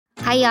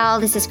Hi, y'all.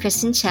 This is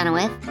Kristen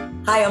Chenoweth.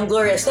 Hi, I'm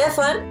Gloria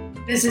Stefan.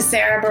 This is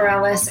Sarah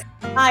Bareilles.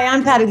 Hi,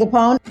 I'm Patty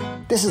Lapone.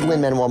 This is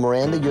Lin-Manuel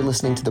Miranda. You're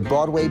listening to the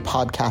Broadway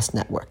Podcast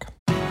Network.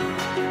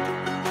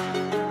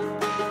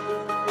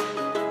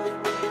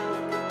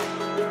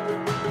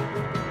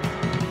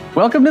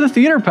 Welcome to the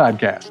Theater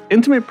Podcast,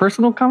 intimate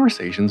personal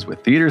conversations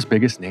with theater's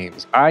biggest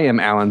names. I am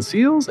Alan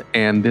Seals,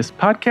 and this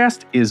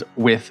podcast is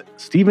with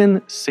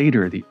Stephen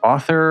Sater, the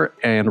author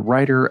and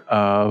writer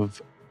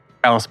of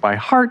Alice by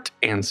Heart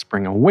and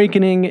Spring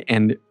Awakening,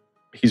 and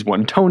he's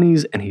won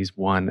Tonys, and he's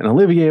won an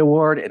Olivier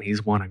Award, and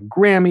he's won a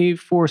Grammy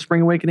for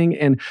Spring Awakening,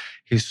 and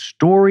his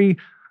story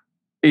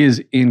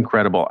is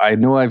incredible. I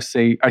know I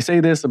say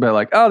this about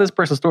like, oh, this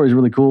person's story is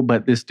really cool,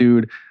 but this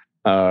dude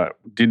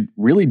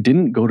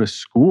didn't go to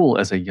school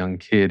as a young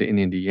kid in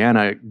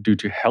Indiana due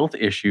to health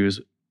issues,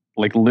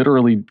 like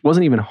literally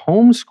wasn't even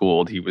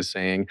homeschooled, he was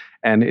saying,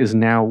 and is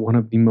now one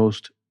of the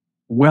most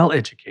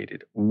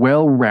well-educated,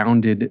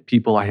 well-rounded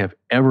people I have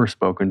ever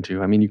spoken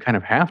to. I mean, you kind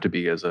of have to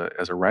be as a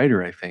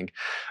writer, I think.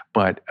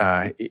 But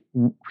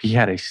he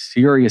had a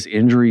serious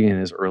injury in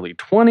his early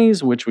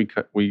 20s, which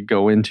we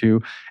go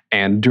into.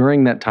 And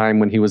during that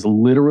time when he was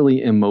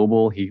literally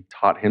immobile, he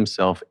taught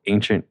himself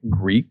ancient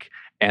Greek.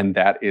 And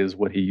that is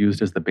what he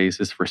used as the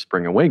basis for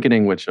Spring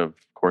Awakening, which of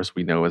course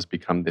we know has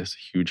become this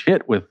huge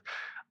hit with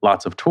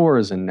lots of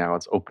tours, and now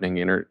it's opening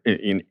in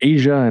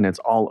Asia, and it's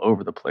all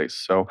over the place.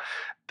 So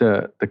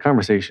the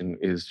conversation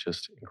is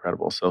just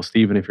incredible. So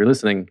Stephen, if you're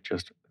listening,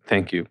 just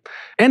thank you.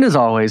 And as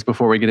always,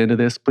 before we get into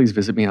this, please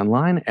visit me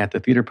online at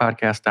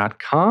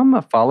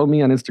thetheaterpodcast.com. Follow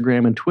me on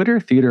Instagram and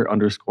Twitter,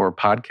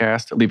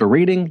 theater_podcast. Leave a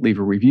rating, leave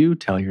a review,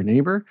 tell your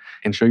neighbor,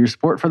 and show your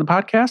support for the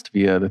podcast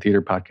via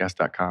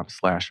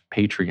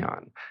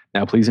thetheaterpodcast.com/Patreon.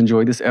 Now, please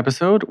enjoy this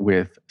episode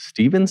with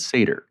Stephen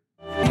Sater.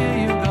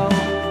 Here you go.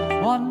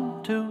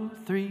 1, 2,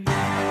 3.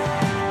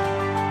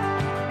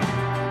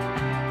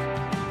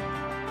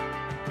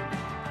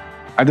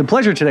 I have the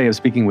pleasure today of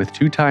speaking with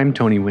two-time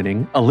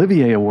Tony-winning,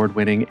 Olivier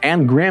Award-winning,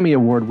 and Grammy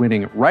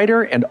Award-winning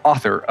writer and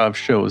author of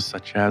shows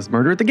such as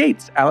Murder at the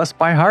Gates, Alice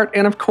by Heart,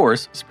 and of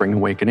course, Spring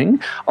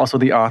Awakening. Also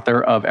the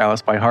author of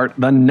Alice by Heart,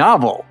 the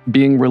novel,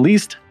 being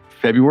released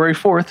February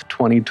 4th,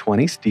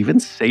 2020. Stephen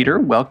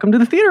Sater, welcome to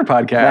the Theater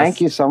Podcast.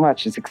 Thank you so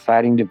much. It's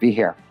exciting to be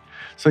here.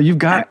 So you've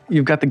got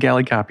the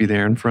galley copy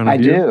there in front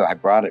of you. I do. I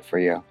brought it for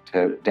you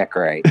to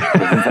decorate.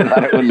 I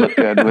thought it would look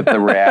good with the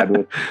red,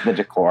 with the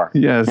decor.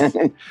 Yes.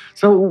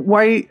 So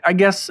why, I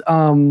guess,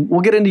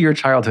 we'll get into your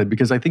childhood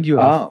because I think you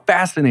have a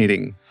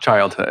fascinating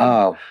childhood.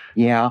 Oh,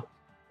 yeah.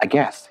 I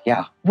guess,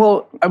 yeah.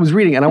 Well, I was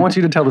reading, and I want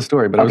you to tell the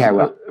story. But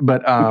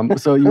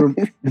so you were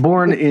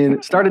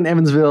started in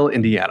Evansville,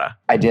 Indiana.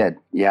 I did,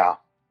 yeah.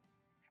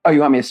 Oh, you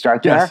want me to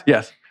start there?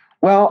 Yes.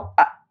 Well,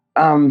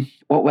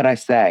 what would I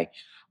say?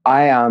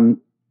 I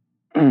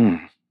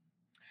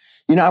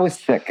was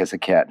sick as a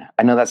kid.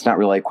 I know that's not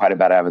really quite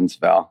about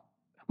Evansville.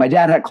 My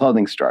dad had a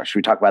clothing store. Should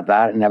we talk about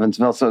that in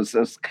Evansville? So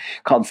it's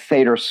called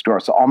Sater's Store.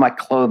 So all my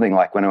clothing,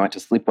 like when I went to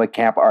sleepaway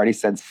camp, already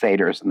said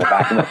Sater's in the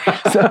back of it.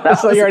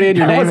 So you already had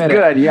your name in it. That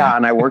was good, yeah.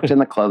 And I worked in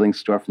the clothing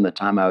store from the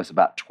time I was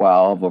about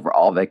 12 over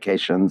all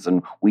vacations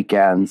and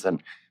weekends.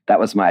 And that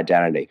was my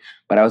identity.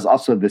 But I was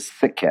also this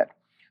sick kid.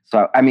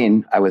 So,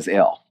 I was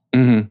ill.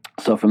 Mm-hmm.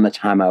 So from the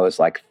time I was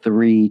like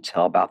 3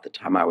 till about the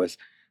time I was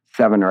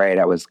 7 or 8,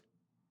 I was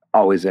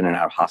always in and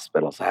out of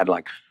hospitals. I had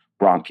like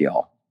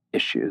bronchial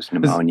issues,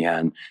 pneumonia.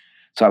 And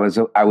so I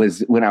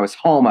was when I was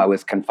home, I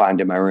was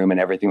confined in my room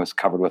and everything was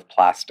covered with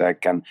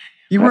plastic. And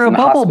you were a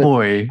bubble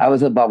boy. I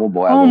was a bubble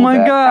boy. Oh my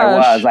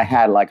gosh. I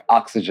had like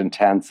oxygen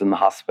tents in the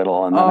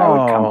hospital, and then I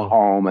would come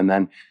home, and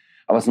then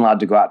I wasn't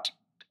allowed to go out.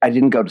 I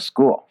didn't go to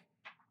school.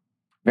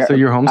 So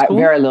you're homeschooled?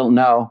 Very little,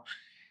 no.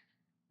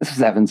 This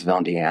was Evansville,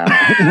 Indiana.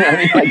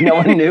 No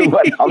one knew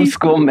what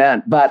homeschool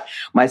meant. But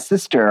my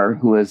sister,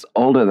 who was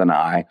older than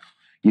I,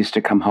 used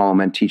to come home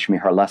and teach me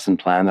her lesson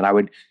plan.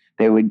 And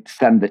they would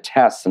send the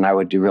tests, and I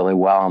would do really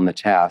well on the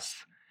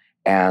tests.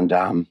 And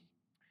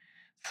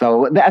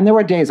there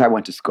were days I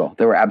went to school.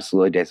 There were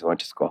absolutely days I went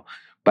to school,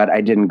 but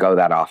I didn't go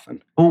that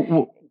often.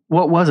 Well,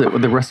 what was it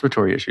with the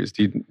respiratory issues?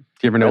 Do you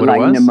ever know what it was?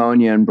 Like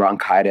pneumonia and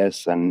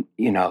bronchitis and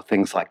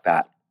things like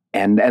that.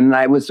 And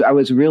I was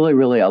really,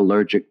 really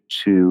allergic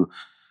to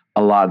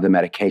a lot of the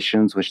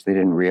medications, which they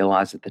didn't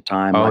realize at the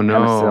time, like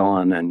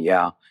penicillin and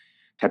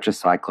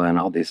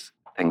tetracycline, all these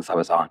things I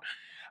was on.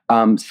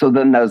 So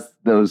then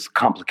those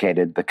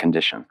complicated the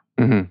condition.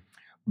 Mm-hmm.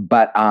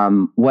 But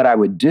what I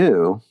would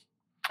do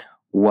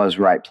was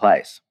write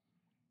plays.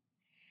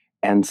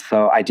 And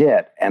so I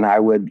did. And I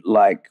would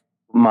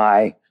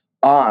my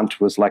aunt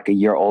was like a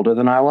year older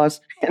than I was.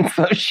 And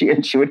so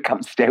she would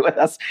come stay with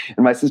us.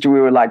 And my sister,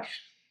 we would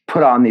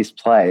put on these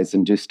plays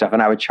and do stuff.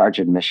 And I would charge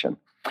admission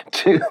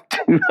to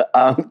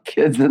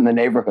kids in the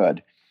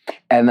neighborhood.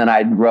 And then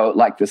I wrote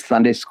the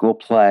Sunday school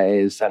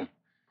plays. And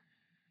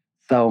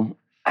so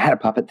I had a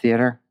puppet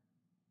theater.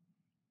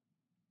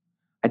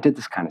 I did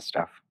this kind of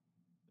stuff.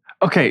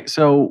 Okay,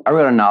 so I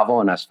wrote a novel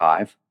when I was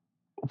 5.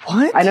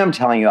 What? I know I'm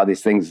telling you all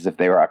these things as if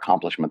they were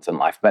accomplishments in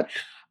life, but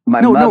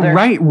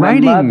Writing. My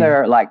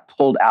mother like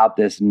pulled out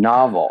this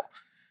novel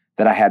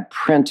that I had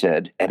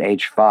printed at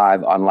age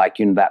 5 on like,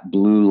 that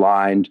blue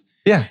lined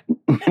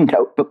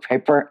notebook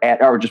paper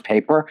or just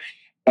paper.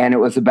 And it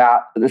was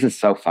about, this is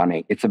so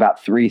funny. It's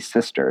about 3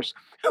 sisters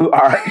who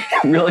are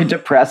really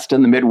depressed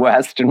in the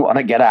Midwest and want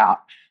to get out.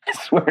 I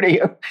swear to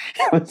you,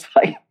 it was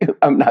like,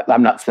 I'm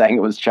not saying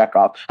it was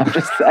Chekhov. I'm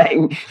just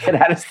saying it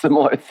had a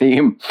similar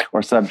theme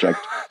or subject.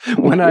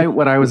 When I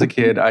was a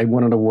kid, I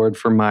won an award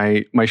for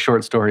my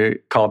short story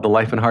called The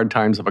Life and Hard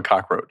Times of a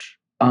Cockroach.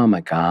 Oh my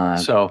God.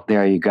 So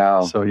there you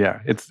go. So yeah,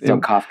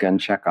 Kafka and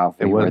Chekhov.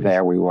 We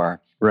were.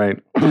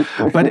 Right.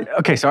 But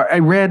okay, so I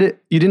read,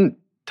 you didn't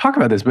talk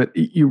about this, but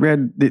you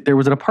read that there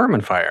was an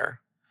apartment fire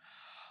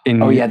in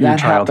your childhood. That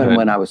happened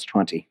when I was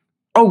 20.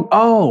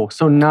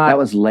 So not... That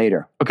was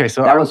later. Okay,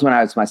 so... That was when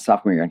I was my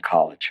sophomore year in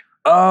college.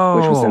 Oh.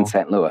 Which was in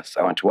St. Louis.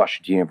 I went to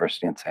Washington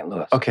University in St.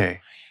 Louis.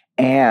 Okay.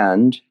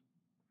 And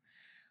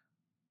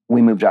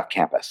we moved off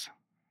campus.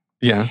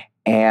 Yeah.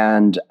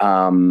 And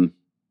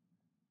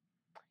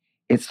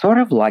it's sort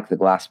of like the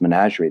Glass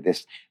Menagerie.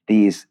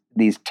 These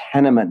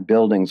tenement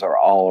buildings are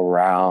all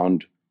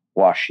around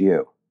Wash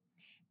U.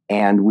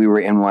 And we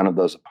were in one of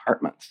those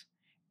apartments.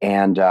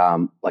 And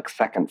like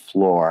third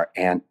floor.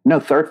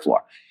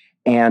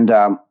 And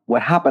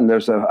what happened,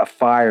 there's a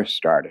fire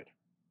started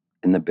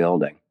in the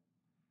building.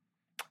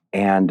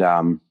 And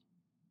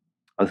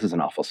this is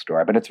an awful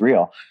story, but it's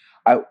real.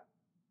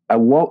 I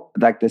woke,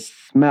 like this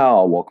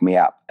smell woke me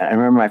up. And I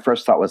remember my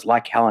first thought was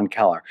like Helen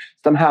Keller.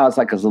 Somehow it's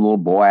like as a little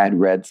boy, I'd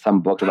read some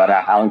book about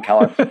how Helen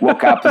Keller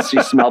woke up and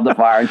she smelled the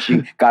fire and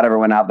she got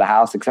everyone out of the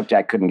house, except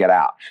I couldn't get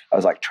out. I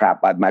was like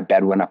trapped. My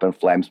bed went up in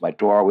flames. My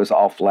door was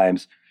all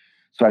flames.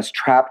 So I was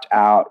trapped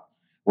out,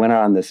 went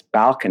out on this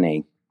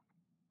balcony.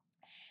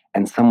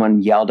 And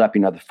someone yelled up,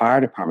 the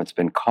fire department's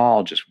been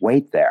called, just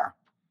wait there.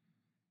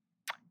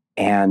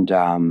 And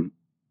I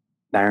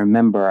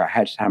remember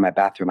I just had in my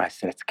bathroom, I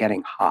said, it's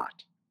getting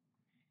hot.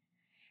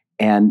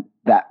 And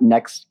that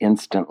next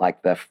instant,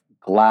 like the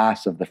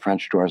glass of the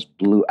French doors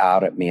blew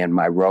out at me and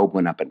my robe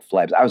went up in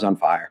flames. I was on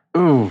fire.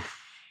 Ooh.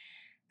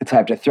 So I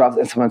have to throw up,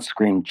 and someone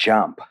screamed,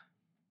 jump.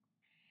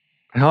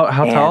 How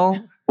tall?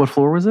 What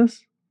floor was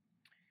this?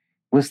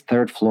 It was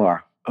 3rd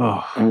floor.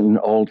 Oh. In an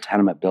old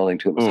tenement building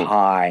too. It was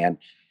high, and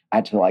I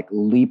had to like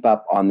leap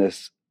up on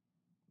this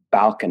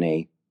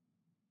balcony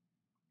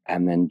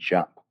and then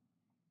jump.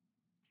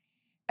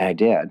 And I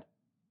did.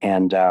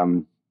 And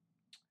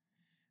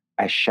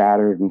I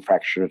shattered and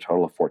fractured a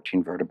total of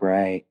 14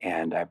 vertebrae,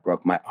 and I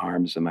broke my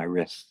arms and my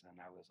wrists, and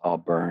I was all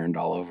burned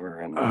all over,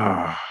 and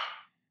it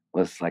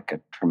was like a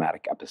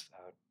traumatic episode.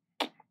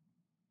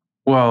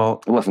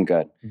 Well, it wasn't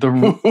good. The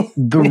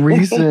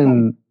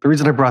reason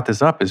I brought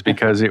this up is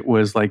because it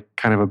was like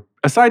kind of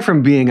aside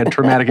from being a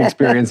traumatic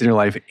experience in your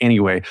life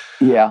anyway.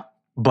 Yeah.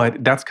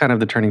 But that's kind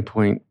of the turning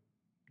point,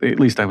 at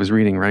least I was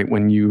reading, right?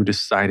 When you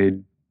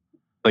decided,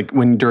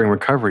 during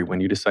recovery,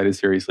 when you decided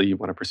seriously you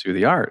want to pursue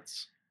the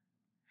arts.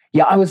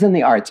 Yeah, I was in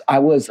the arts. I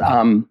was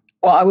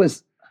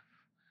always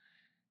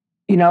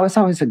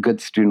a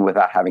good student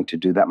without having to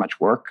do that much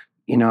work.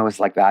 I was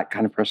like that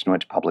kind of person who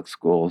went to public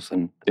schools.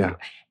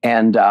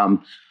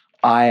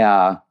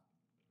 I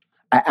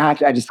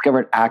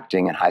discovered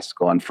acting in high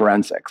school and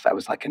forensics. I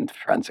was like in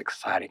forensic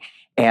society.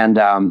 And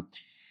so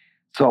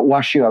at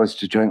WashU, I was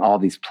just doing all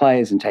these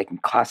plays and taking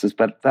classes.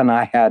 But then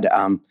I had,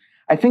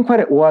 I think what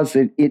it was,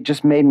 it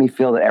just made me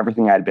feel that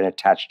everything I'd been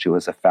attached to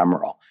was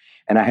ephemeral.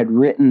 And I had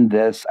written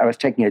this, I was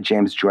taking a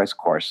James Joyce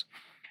course.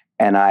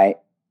 And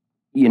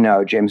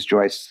James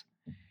Joyce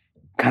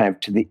kind of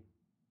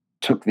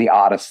took the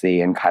Odyssey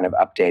and kind of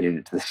updated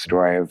it to the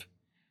story of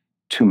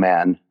 2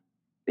 men,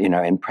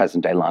 in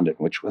present day London,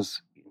 which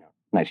was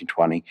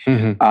 1920.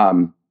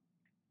 Mm-hmm.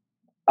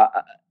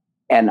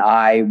 And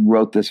I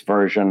wrote this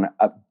version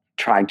of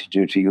trying to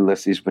do to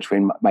Ulysses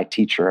between my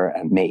teacher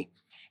and me.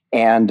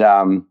 And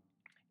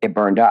it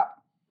burned up.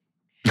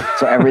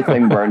 So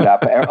everything burned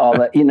up, all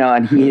that,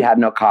 and he had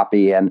no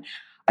copy. And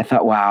I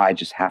thought, wow, I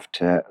just have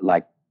to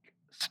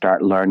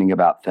start learning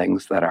about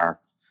things that are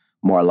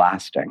more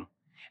lasting.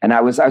 And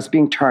I was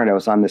being turned. I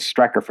was on this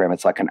striker frame.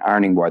 It's like an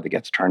ironing board that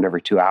gets turned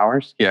every 2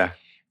 hours. Yeah.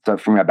 So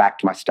from my back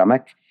to my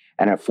stomach.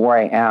 And at 4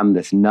 a.m.,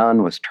 this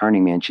nun was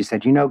turning me and she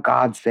said,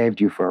 God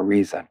saved you for a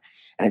reason.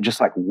 And it just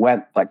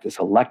went like this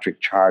electric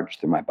charge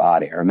through my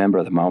body. I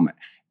remember the moment.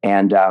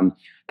 And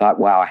thought,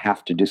 wow, I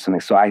have to do something.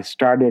 So I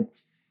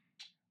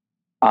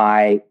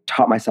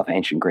taught myself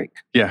ancient Greek.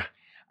 Yeah.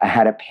 I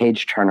had a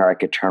page turner I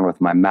could turn with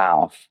my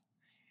mouth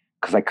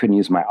because I couldn't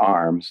use my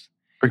arms.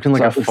 Or you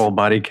can a full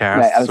body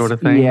cast sort of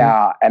thing.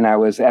 Yeah, and I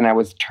was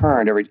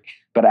turned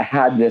but I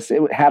had this.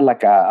 It had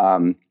like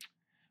an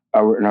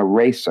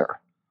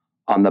eraser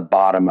on the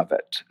bottom of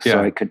it,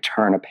 so it could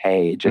turn a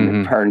page and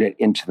it turned it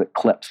into the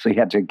clips. So you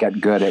had to get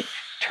good at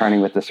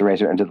turning with this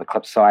eraser into the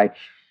clips. So I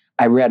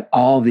read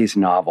all these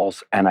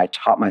novels and I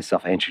taught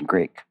myself ancient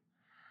Greek.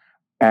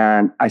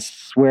 And I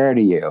swear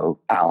to you,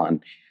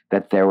 Alan,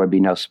 that there would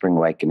be no spring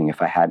awakening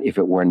if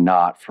it were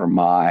not for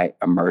my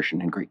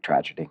immersion in Greek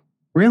tragedy.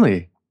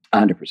 Really?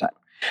 100%.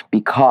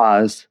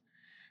 Because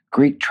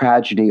Greek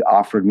tragedy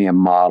offered me a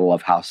model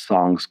of how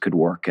songs could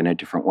work in a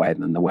different way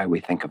than the way we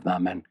think of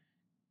them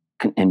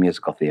in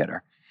musical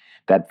theater.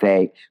 That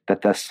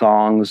the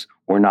songs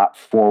were not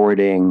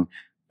forwarding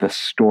the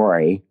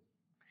story,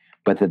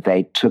 but that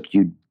they took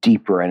you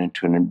deeper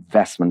into an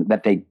investment,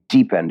 that they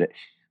deepened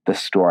the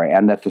story,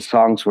 and that the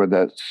songs were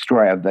the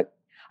story of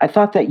I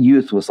thought that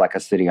youth was like a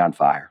city on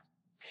fire.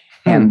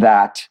 And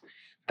that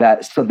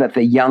so that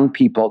the young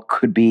people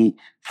could be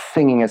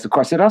singing as a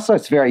chorus.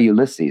 It's very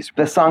Ulysses.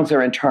 The songs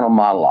are internal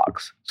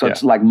monologues. So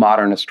it's like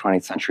modernist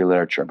 20th century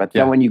literature. But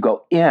then when you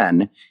go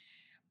in,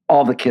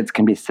 all the kids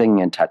can be singing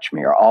in Touch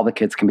Me, or all the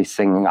kids can be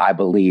singing I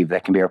Believe. They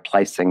can be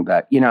replacing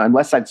in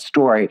West Side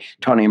Story,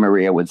 Tony and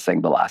Maria would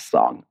sing the last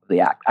song of the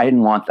act. I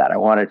didn't want that. I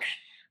wanted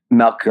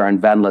Melchior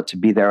and Wendla to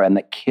be there and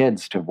the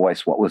kids to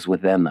voice what was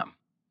within them.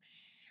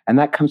 And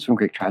that comes from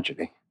Greek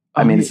tragedy.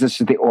 It's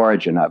just the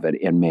origin of it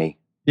in me.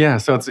 Yeah,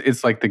 so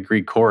it's like the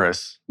Greek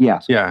chorus.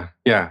 Yes.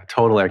 Yeah,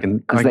 totally.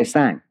 Because they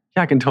sang.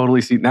 Yeah, I can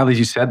totally see. Now that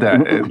you said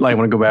that, I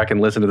want to go back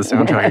and listen to the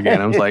soundtrack again.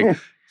 I was like,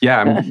 yeah,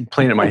 I'm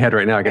playing it in my head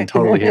right now. I can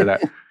totally hear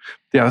that.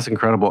 Yeah, that's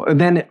incredible.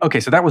 And then, okay,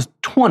 so that was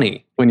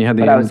 20 when you had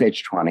the... But I was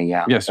age 20,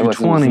 yeah. Yes, I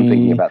wasn't 20.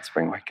 thinking about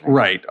Spring Awakening.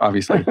 Right,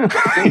 obviously.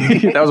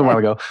 That was a while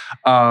ago.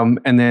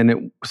 And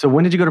then, so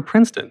when did you go to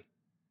Princeton?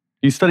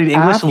 You studied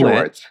English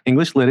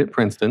lit at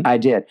Princeton. I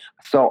did.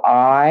 So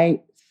I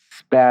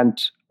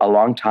spent a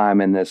long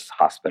time in this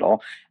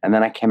hospital, and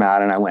then I came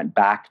out and I went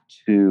back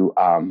to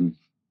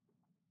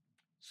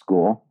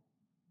school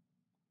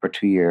for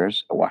 2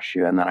 years at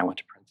WashU, and then I went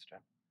to Princeton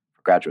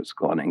for graduate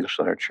school in English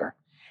literature.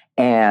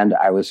 And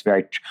I was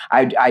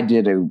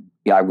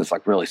I was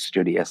like really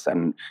studious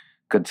and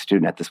good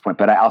student at this point,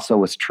 but I also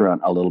was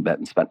truant a little bit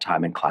and spent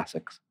time in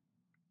classics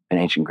in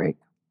ancient Greek.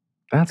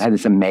 I had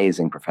this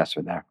amazing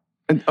professor there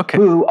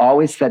who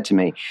always said to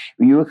me,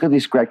 you look at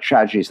these Greek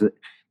tragedies, that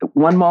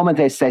one moment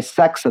they say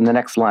sex and the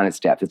next line is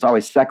death. It's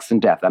always sex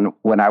and death. And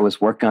when I was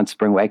working on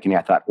Spring Awakening,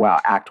 I thought, wow,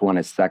 Act 1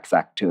 is sex,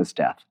 Act 2 is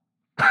death.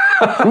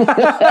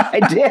 I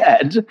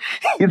did.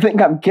 You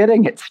think I'm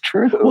kidding? It's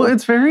true. Well,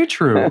 it's very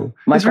true.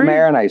 Michael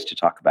Mayer and I used to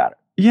talk about it.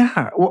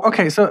 Yeah. Well,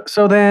 okay. So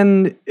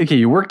then,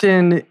 you worked at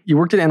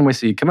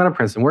NYC, come out of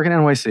Princeton, work at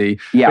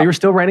NYC. Yeah. But you were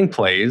still writing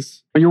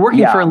plays, but you're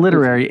working for a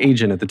literary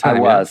agent at the time. I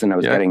was, and I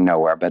was getting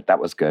nowhere, but that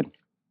was good.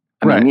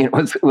 I mean, it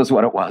was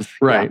what it was.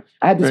 Right. Yeah.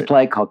 I had this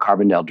play called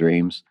Carbondale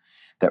Dreams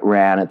that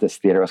ran at this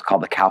theater. It was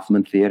called the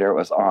Kaufman Theater. It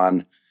was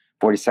on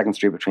 42nd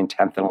Street between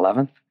 10th and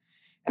 11th.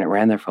 And it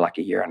ran there for like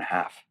a year and a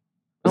half.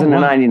 It was in a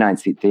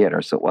 99-seat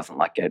theater, so it wasn't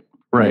like it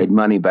made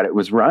money, but it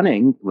was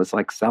running. It was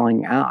like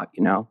selling out,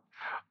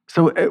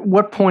 So at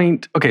what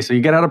point, so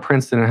you get out of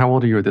Princeton, and how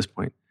old are you at this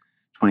point?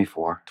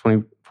 24.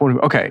 20,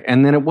 okay.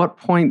 And then at what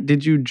point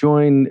did you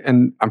join,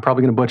 and I'm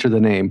probably going to butcher the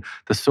name,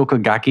 the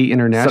Sokogaki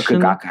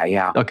International? Sokogaki,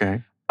 yeah.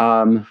 Okay.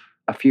 A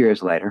few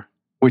years later.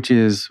 What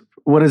is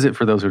it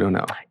for those who don't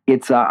know?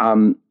 It's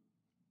a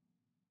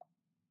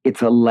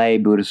lay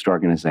Buddhist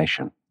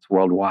organization. It's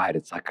worldwide.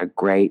 It's like a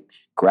great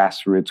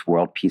grassroots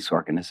world peace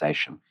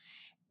organization.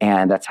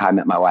 And that's how I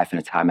met my wife, and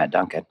it's how I met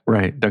Duncan.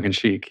 Right, Duncan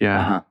Sheik, yeah.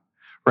 Uh-huh.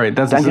 Right.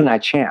 Duncan and I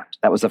chant.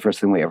 That was the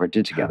first thing we ever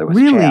did together was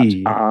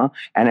chant. Uh-huh.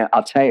 And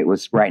I'll tell you, it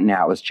was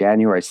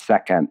January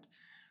 2nd,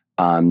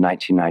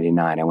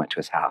 1999. I went to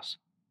his house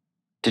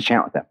to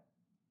chant with him.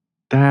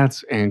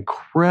 That's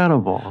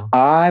incredible.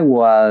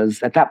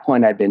 At that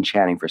point, I'd been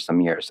chanting for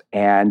some years.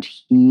 And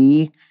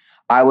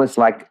I was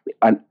like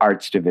an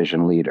arts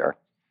division leader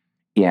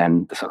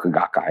in the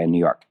Sokogaki in New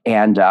York.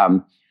 And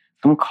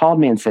someone called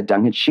me and said,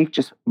 Duncan Sheik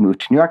just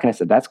moved to New York. And I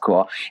said, that's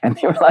cool. And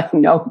they were like,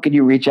 no, could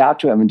you reach out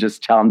to him and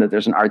just tell him that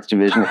there's an arts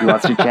division if he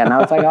wants to chant? And I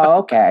was like, oh,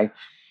 okay.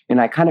 And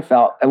I kind of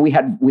felt, and we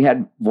had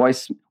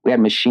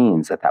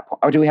machines at that point.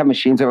 Or do we have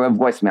machines? Or we have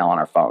voicemail on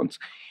our phones.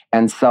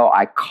 And so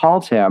I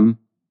called him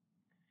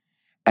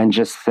and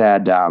just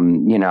said, blah,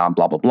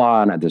 blah,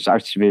 blah, and there's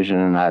arts division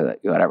and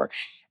whatever.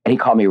 And he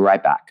called me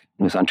right back.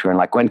 He was on tour and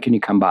like, when can you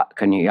come back?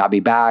 I'll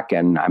be back.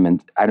 And I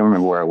don't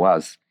remember where it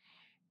was.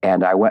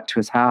 And I went to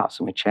his house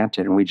and we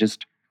chanted and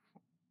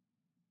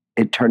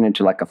it turned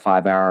into like a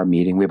 5-hour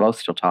meeting. We both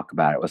still talk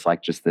about it. It was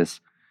like just this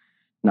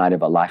night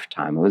of a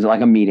lifetime. It was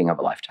like a meeting of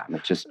a lifetime.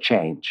 It just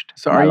changed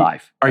my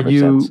life.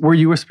 Were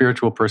you a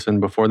spiritual person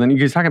before then?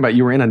 You were talking about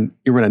you were in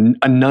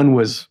a nun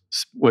was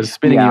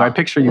spinning you. I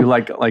picture you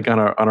like on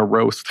a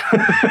roast.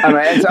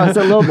 It's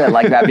a little bit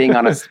like that, being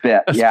on a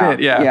spit.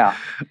 Yeah.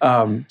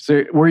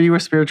 So were you a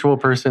spiritual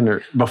person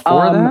or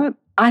before that?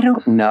 I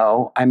don't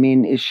know. I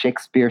mean, is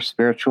Shakespeare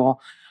spiritual?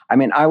 I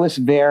mean, I was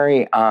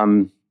very,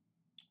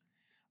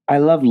 I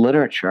love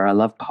literature. I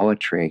love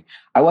poetry.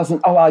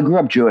 I grew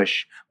up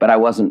Jewish, but I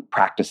wasn't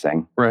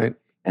practicing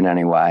in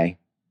any way,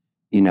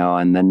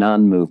 and the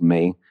nun moved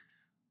me.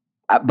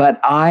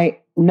 But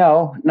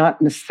no, not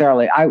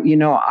necessarily. Do you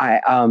know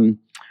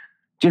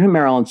who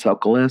Marilyn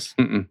Sokol is?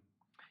 Mm-mm.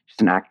 She's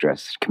an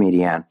actress,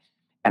 comedian.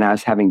 And I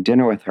was having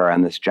dinner with her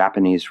in this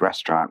Japanese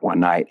restaurant one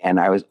night, and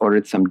I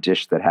ordered some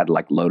dish that had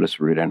like lotus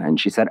root in it. And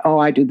she said, oh,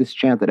 I do this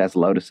chant that has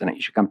lotus in it.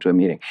 You should come to a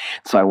meeting.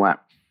 So I went.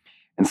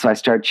 And so I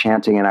started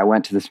chanting, and I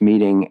went to this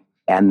meeting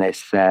And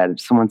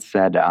someone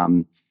said,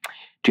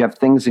 do you have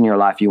things in your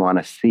life you want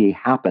to see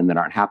happen that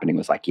aren't happening? It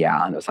was like,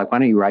 yeah. And it was like, why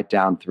don't you write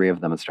down 3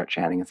 of them and start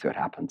chanting and see what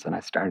happens? And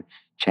I started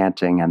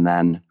chanting, and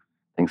then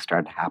things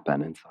started to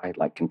happen. And so I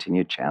like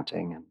continued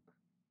chanting and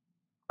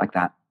like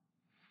that.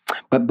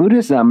 But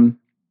Buddhism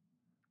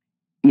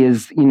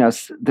is,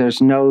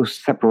 there's no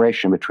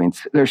separation between,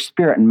 there's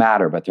spirit and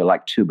matter, but they're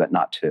like two, but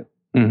not two.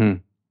 Mm-hmm.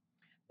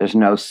 There's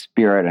no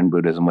spirit in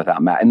Buddhism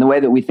without matter. In the way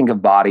that we think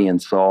of body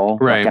and soul,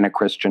 like in a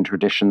Christian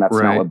tradition, that's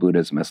not what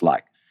Buddhism is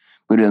like.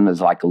 Buddhism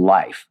is like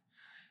life.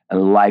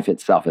 And life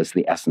itself is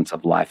the essence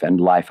of life.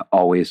 And life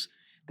always,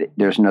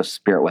 there's no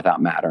spirit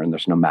without matter, and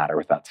there's no matter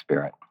without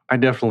spirit. I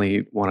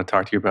definitely want to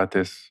talk to you about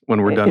this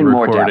when we're done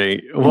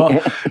recording. Well,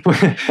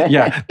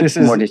 yeah, this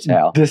is more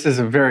detail. This is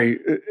a very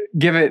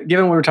given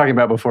what we were talking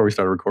about before we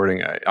started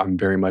recording. I'm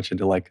very much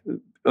into like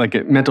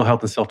mental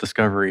health and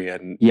self-discovery,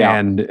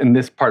 and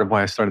this part of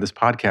why I started this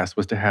podcast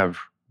was to have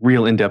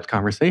real in-depth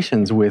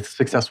conversations with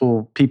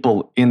successful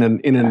people in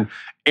an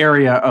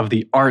area of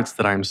the arts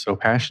that I'm so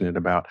passionate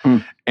about.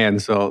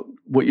 And so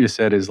what you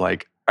said is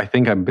like, I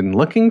think I've been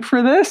looking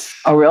for this.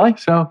 Oh, really?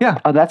 So yeah.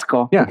 Oh, that's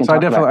cool. Yeah. So I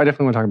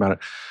definitely want to talk about it.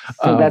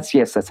 So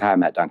that's how I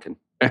met Duncan.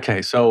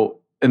 Okay. So,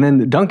 and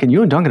then Duncan,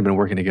 you and Duncan have been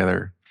working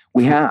together.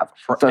 We have.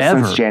 Forever.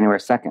 So since January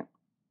 2nd,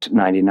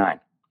 1999,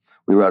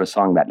 we wrote a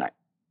song that night.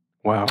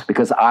 Wow.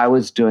 Because I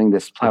was doing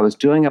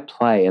a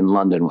play in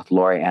London with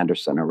Laurie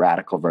Anderson, a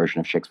radical version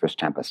of Shakespeare's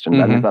Tempest.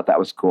 And I thought that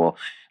was cool.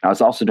 And I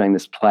was also doing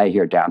this play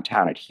here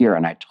downtown at Here,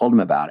 and I told him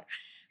about it.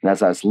 And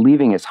as I was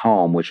leaving his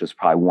home, which was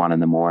probably 1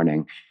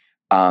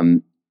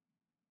 a.m,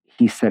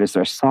 he said, is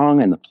there a song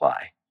in the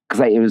play?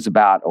 Because it was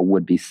about a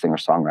would-be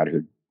singer-songwriter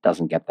who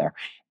doesn't get there.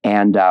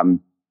 And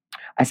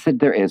I said,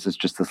 there is. It's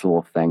just this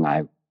little thing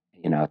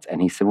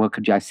and he said, well,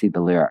 could I see the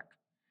lyric?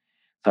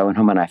 So I went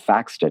home and I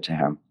faxed it to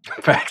him.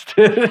 Faxed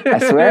it? I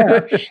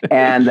swear.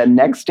 And the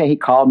next day he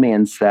called me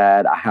and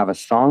said, I have a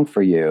song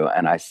for you.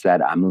 And I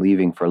said, I'm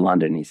leaving for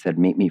London. He said,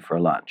 meet me for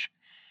lunch.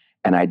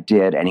 And I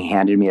did. And he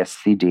handed me a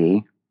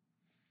CD.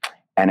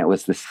 And it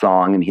was the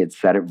song, and he had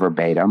said it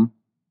verbatim.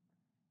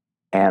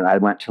 And I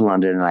went to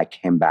London and I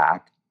came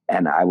back.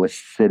 And I was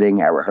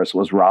sitting at rehearsal.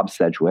 It was Rob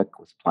Sedgwick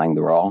was playing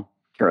the role,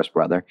 Kara's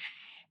brother.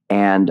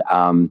 And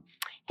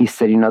he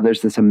said,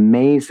 there's this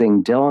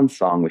amazing Dylan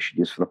song we should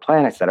use for the play.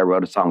 And I said, I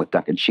wrote a song with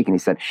Duncan Sheik. And he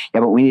said, yeah,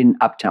 but we need an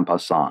up-tempo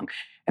song.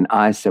 And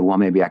I said, well,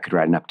 maybe I could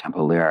write an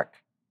up-tempo lyric.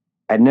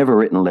 I'd never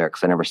written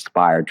lyrics. I never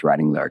aspired to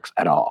writing lyrics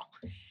at all.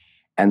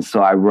 And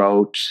so I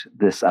wrote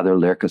this other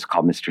lyricist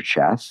called Mr.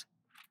 Chess.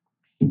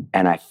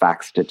 And I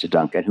faxed it to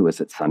Duncan, who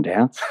was at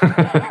Sundance.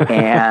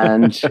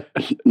 And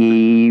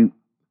he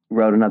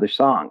wrote another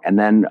song. And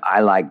then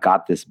I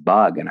got this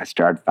bug, and I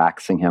started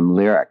faxing him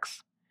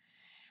lyrics.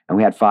 And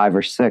we had 5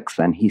 or 6,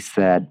 and he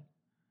said,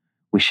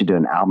 we should do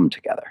an album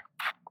together.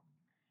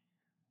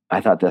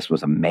 I thought this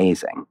was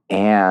amazing.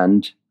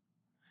 And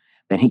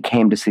then he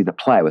came to see the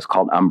play. It was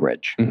called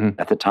Umbrage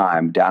at the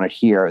time, down at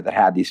Here, that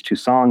had these 2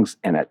 songs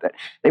in it. That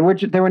they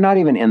were not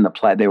even in the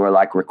play. They were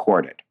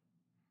recorded.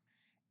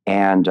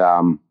 And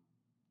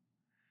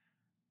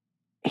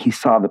he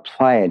saw the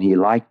play and he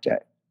liked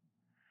it.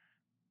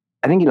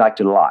 I think he liked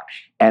it a lot.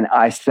 And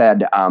I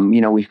said,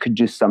 we could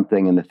do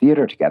something in the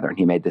theater together. And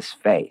he made this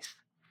face.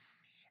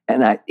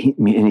 And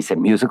he said,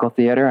 musical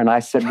theater? And I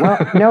said,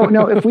 well,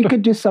 no, if we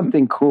could do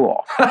something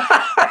cool.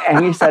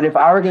 And he said, if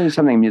I were going to do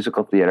something in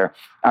musical theater,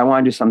 I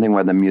want to do something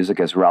where the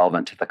music is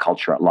relevant to the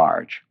culture at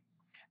large.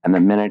 And the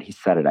minute he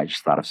said it, I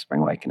just thought of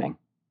Spring Awakening.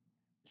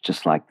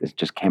 Just like this,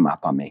 just came up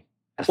on me.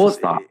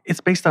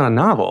 It's based on a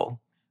novel.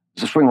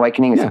 So Spring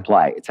Awakening is a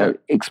play. It's an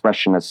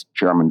expressionist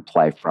German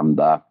play from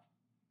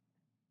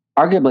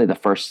arguably the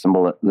first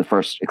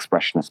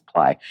expressionist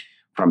play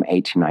from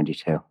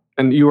 1892.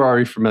 And you were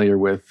already familiar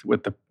with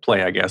the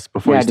play, I guess,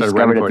 before you started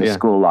writing for it. I discovered it at the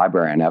school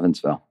library in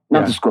Evansville.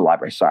 Not the school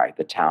library, sorry,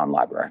 the town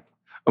library.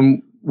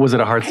 Was it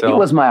a hard sell? It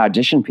was my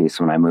audition piece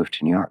when I moved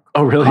to New York.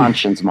 Oh, really?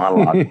 Conscience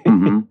monologue.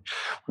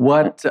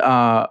 What?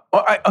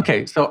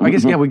 Okay, so I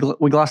guess we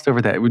glossed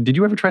over that. Did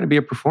you ever try to be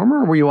a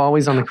performer, or were you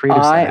always on the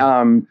creative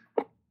side?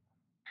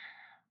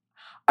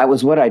 I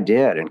was what I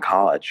did in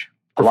college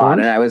a lot,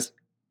 and I was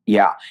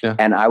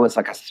and I was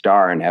like a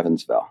star in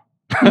Evansville.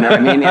 You know what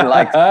I mean?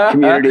 In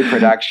community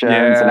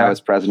productions, and I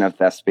was president of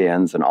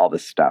Thespians and all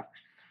this stuff.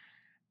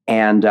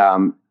 And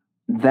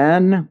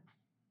then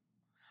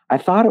I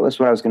thought it was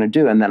what I was going to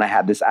do. And then I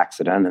had this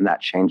accident, and that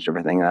changed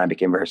everything. And I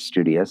became very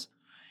studious.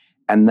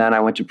 And then I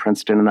went to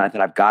Princeton, and I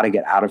thought, I've got to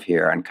get out of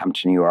here and come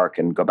to New York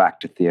and go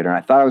back to theater. And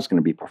I thought I was going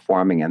to be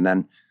performing. And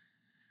then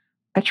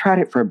I tried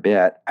it for a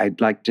bit. I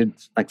did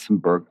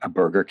a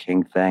Burger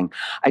King thing.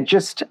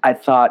 I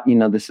thought,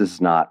 this is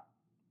not,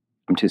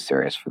 I'm too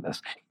serious for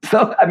this.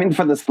 So,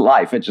 for this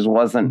life, it just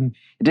wasn't,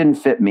 it didn't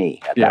fit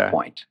me at that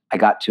point. I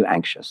got too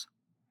anxious.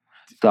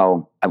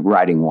 So I'm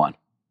writing one.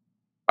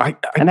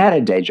 And I had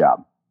a day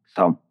job.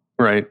 So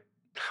right.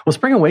 Well,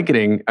 Spring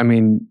Awakening,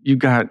 you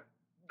got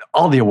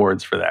all the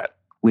awards for that.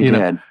 We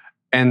did.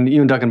 And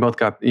you and Duncan both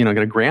got a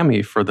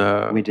Grammy for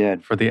we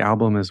did. for the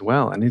album as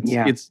well. And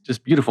it's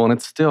just beautiful. And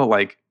it's still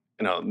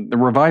the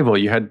revival.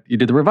 You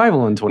did the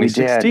revival in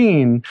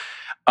 2016,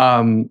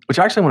 which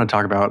I actually want to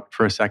talk about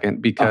for a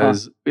second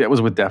because it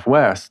was with Deaf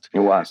West. It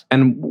was.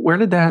 And where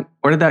did that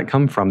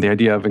come from? The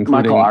idea of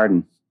including Michael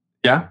Arden.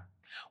 Yeah.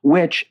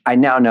 Which I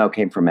now know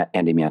came from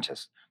Andy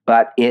Mientus.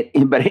 But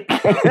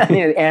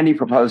Andy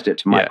proposed it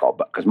to Michael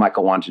because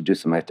Michael wanted to do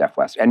something with Deaf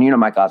West. And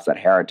Michael has that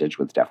heritage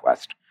with Deaf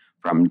West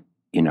from,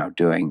 he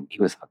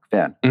was Huck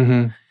Finn.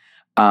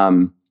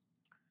 Mm-hmm.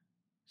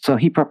 So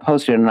he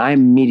proposed it, and I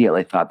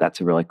immediately thought that's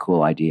a really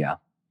cool idea.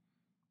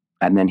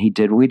 And then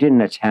we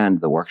didn't attend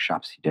the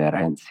workshops he did. I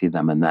didn't see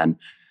them. And then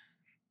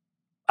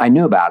I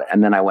knew about it.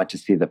 And then I went to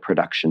see the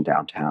production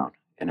downtown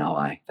in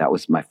LA. That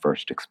was my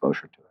first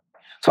exposure to it.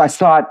 So I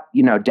saw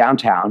it,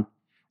 downtown.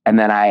 And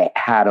then I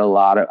had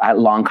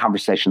long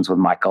conversations with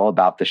Michael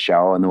about the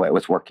show and the way it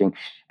was working.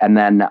 And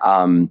then,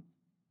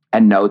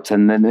 and notes.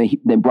 And then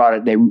they brought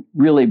it,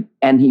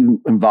 and he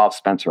involved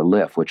Spencer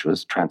Liff, which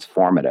was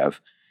transformative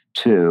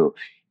too,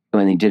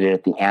 when he did it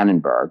at the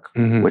Annenberg,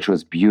 which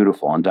was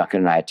beautiful. And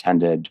Duncan and I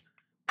attended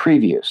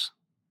previews.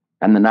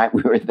 And the night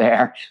we were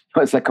there, it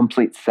was a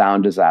complete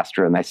sound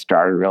disaster. And they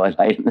started really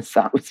late and the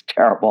sound was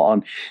terrible.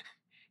 And,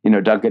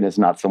 Duncan is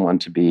not someone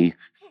to be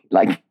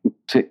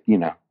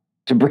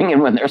to bring in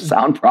when there's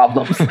sound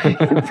problems.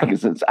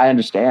 Because I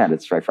understand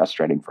it's very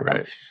frustrating for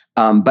him.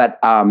 Right.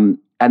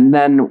 And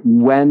then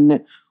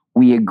when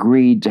we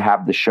agreed to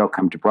have the show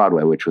come to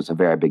Broadway, which was a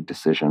very big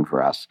decision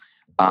for us,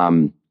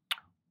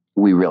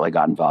 we really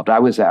got involved. I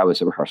was at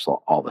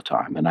rehearsal all the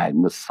time, and I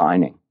was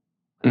signing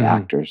the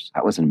actors.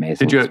 That was an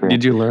amazing experience.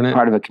 Did you learn it?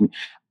 Part of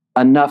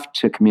enough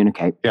to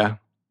communicate. Yeah.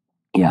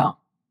 Yeah.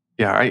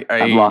 Yeah.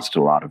 I've lost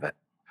a lot of it.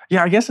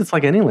 Yeah, I guess it's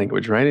like any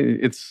language, right?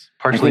 It's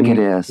partially. I think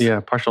it is.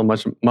 Yeah, partial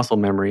muscle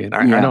memory, and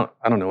I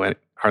don't know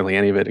hardly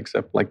any of it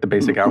except like the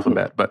basic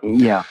alphabet. But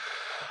yeah.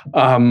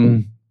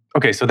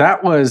 Okay, so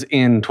that was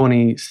in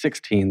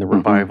 2016, the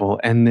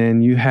revival, and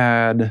then you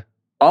had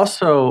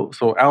also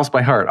Alice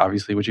by Heart,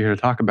 obviously, which you're here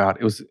to talk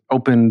about. It was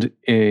opened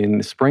in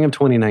the spring of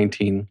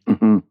 2019,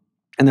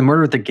 and The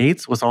Murder at the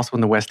Gates was also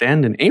in the West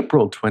End in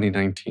April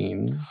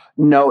 2019.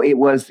 No, it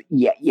was.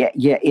 Yeah.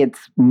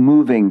 It's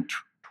moving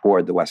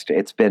toward the West.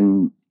 It's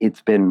been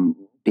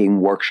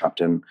being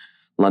workshopped in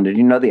London.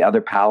 You know the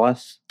Other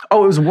Palace?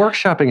 Oh, it was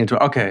workshopping into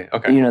okay.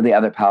 The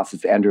Other Palace.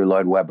 It's Andrew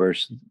Lloyd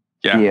Webber's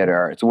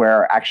theater. It's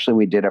where actually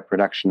we did a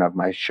production of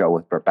my show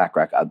with Burt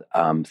Bacharach,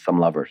 Some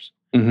Lovers.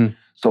 Mm-hmm.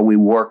 So we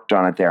worked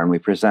on it there and we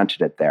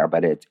presented it there.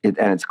 But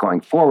it's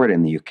going forward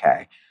in the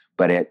UK.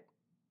 But at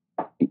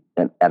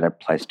a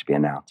place to be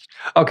announced.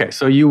 Okay,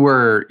 so you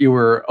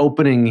were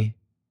opening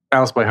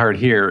Alice by Heart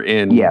here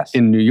in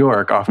New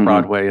York off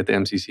Broadway at the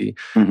MCC.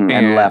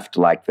 And left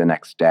like the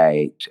next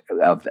day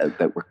of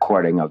the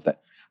recording of the...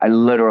 I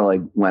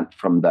literally went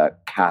from the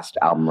cast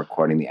album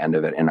recording, the end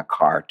of it, in a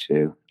car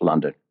to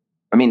London.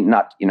 I mean,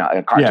 not,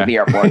 a car to the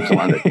airport to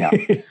London. Yeah.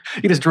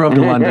 You just drove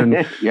to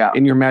London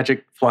in your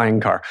magic flying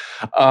car.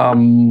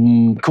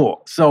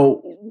 Cool.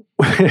 So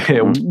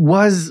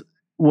was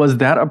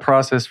that a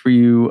process for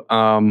you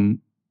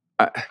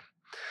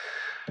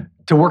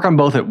to work on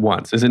both at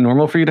once? Is it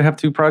normal for you to have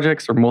two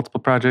projects or multiple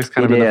projects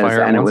kind of in the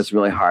fire? And it was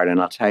really hard. And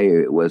I'll tell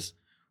you, it was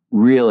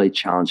really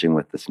challenging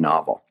with this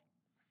novel,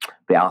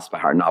 the Alice by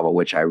Heart novel,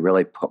 which I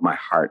really put my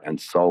heart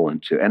and soul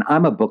into. And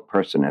I'm a book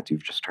person, as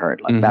you've just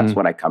heard. Like that's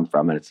what I come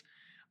from. And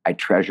I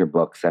treasure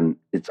books, and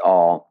it's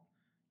all.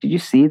 Did you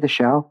see the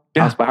show?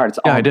 Yeah. Alice by Heart.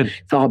 I did.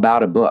 It's all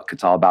about a book.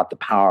 It's all about the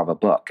power of a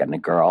book and a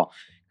girl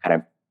kind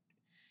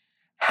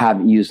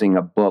of using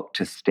a book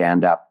to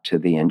stand up to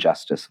the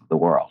injustice of the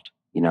world.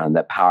 And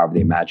the power of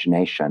the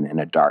imagination in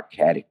a dark,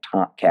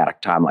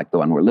 chaotic time like the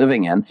one we're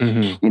living in,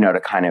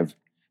 to kind of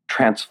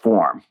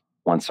transform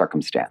one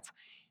circumstance.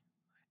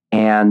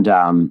 And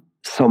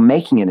so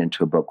making it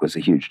into a book was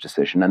a huge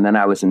decision. And then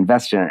I was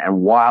invested in it.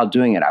 And while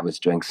doing it, I was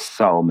doing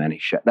so many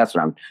shit. That's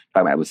what I'm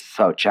talking about. It was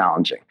so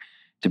challenging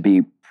to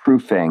be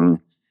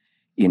proofing,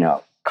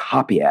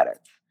 copy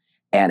edits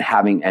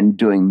and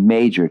doing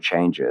major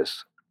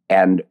changes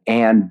and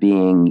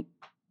being,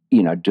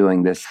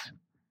 doing this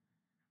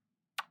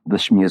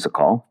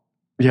musical,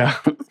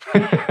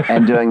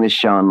 and doing this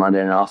show in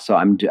London, and also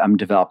I'm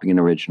developing an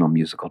original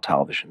musical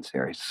television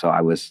series. So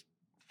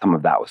some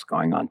of that was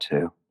going on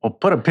too. Well,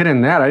 put a pin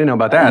in that. I didn't know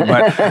about that.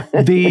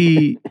 But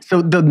the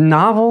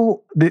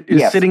novel that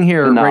is sitting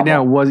here right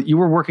now you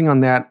were working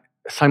on that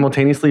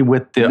simultaneously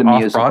with the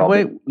off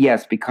Broadway.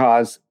 Yes,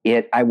 because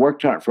I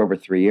worked on it for over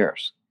 3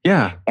 years.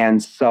 Yeah,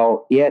 and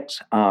so it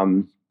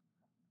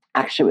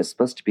actually was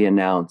supposed to be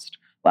announced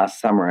last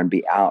summer and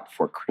be out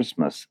for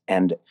Christmas,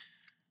 and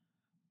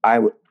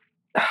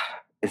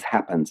this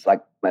happens.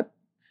 Like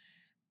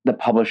the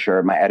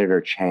publisher, my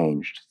editor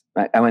changed.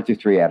 I went through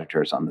 3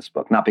 editors on this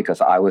book, not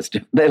because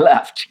they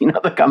left,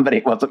 the company,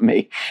 it wasn't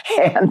me.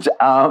 And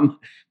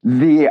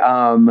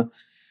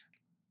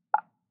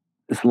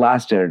this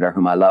last editor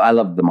whom I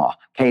love them all,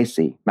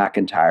 Casey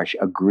McIntyre, she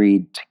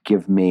agreed to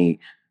give me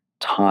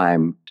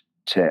time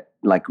to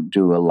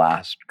do a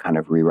last kind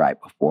of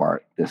rewrite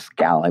before this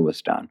galley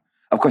was done.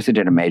 Of course, I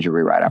did a major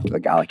rewrite after the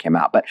gala came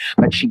out, but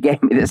she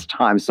gave me this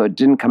time, so it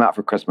didn't come out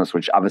for Christmas,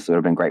 which obviously would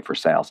have been great for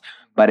sales.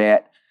 But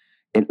it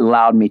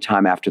allowed me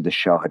time after the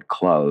show had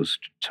closed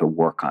to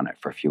work on it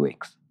for a few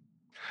weeks.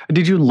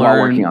 Did you learn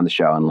while working on the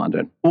show in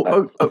London?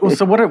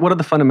 So what are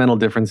the fundamental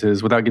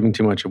differences, without giving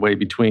too much away,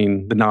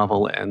 between the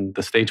novel and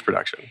the stage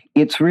production?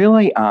 It's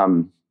really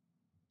well,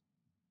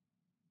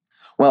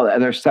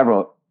 there's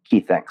several key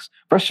things.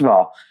 First of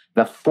all,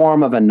 the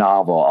form of a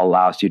novel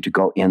allows you to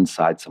go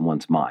inside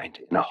someone's mind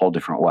in a whole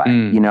different way.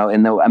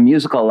 And a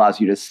musical allows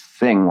you to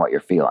sing what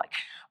you're feeling.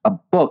 A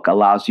book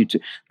allows you to,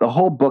 the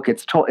whole book,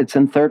 it's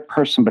in third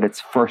person, but it's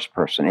first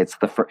person.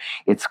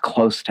 It's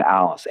close to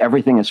Alice.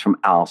 Everything is from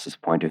Alice's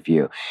point of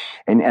view.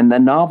 And the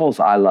novels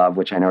I love,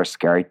 which I know are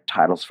scary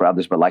titles for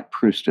others, but like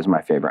Proust is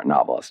my favorite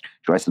novelist.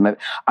 Joyce is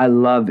I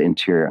love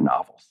interior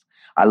novels.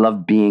 I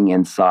love being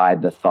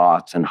inside the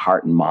thoughts and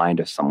heart and mind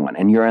of someone.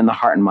 And you're in the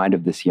heart and mind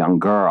of this young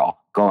girl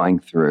going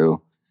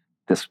through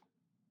this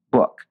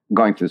book,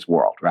 going through this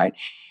world, right?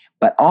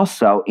 But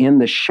also in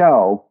the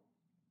show,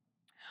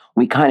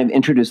 we kind of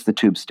introduce the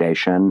tube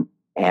station,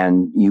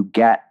 and you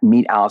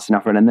meet Alice and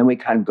Alfred, and then we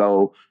kind of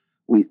go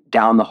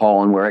down the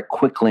hole, and we're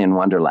quickly in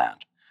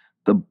Wonderland.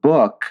 The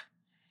book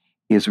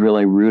is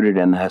really rooted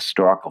in the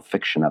historical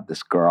fiction of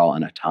this girl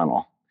in a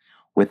tunnel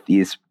with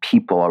these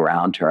people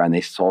around her and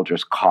these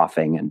soldiers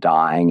coughing and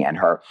dying, and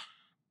her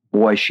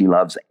boy she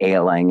loves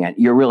ailing, and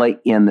you're really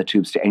in the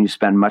tube station, and you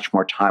spend much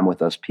more time with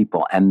those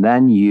people. And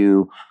then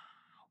you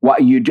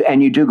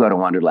do go to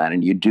Wonderland,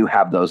 and you do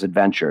have those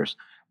adventures.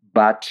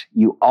 But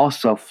you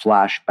also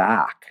flash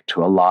back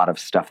to a lot of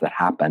stuff that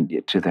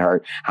happened to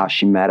her, how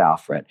she met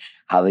Alfred,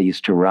 how they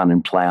used to run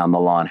and play on the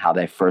lawn, how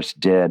they first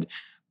did,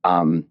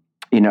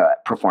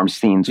 perform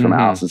scenes from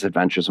Alice's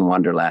Adventures in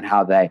Wonderland,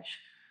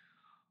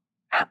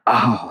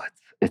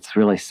 it's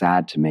really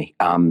sad to me.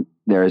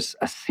 There's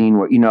a scene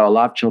where, a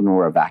lot of children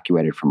were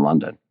evacuated from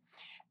London,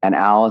 and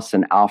Alice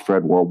and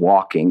Alfred were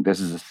walking. This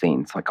is a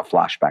scene. It's like a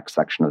flashback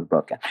section of the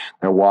book. And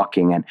they're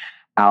walking, and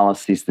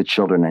Alice sees the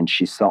children, and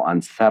she's so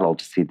unsettled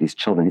to see these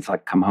children. He's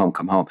like, come home,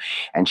 come home.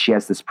 And she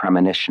has this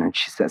premonition, and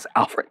she says,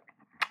 Alfred,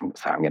 I'm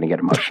sorry, I'm going to get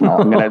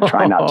emotional. I'm going to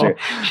try not to.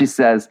 She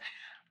says,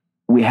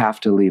 we have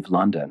to leave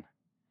London.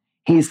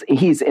 He's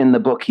in the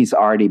book, he's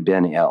already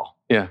been ill.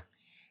 Yeah.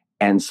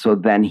 And so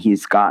then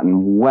he's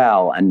gotten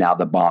well, and now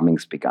the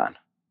bombing's begun.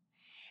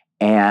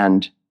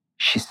 And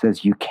she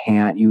says, you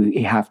can't,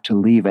 you have to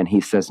leave. And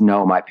he says,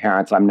 no, my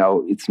parents,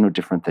 it's no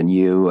different than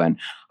you, and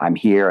I'm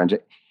here.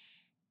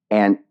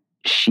 And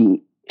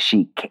she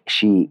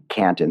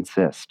can't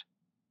insist.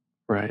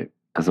 Right.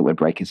 Because it would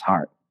break his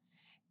heart.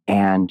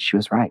 And she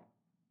was right.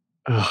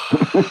 Gosh.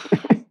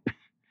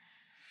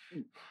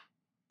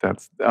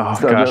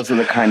 Those are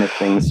the kind of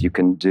things you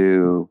can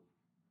do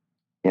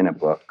in a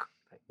book.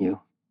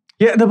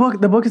 Yeah, the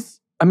book is,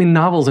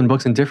 novels and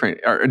books are different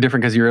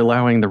because you're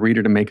allowing the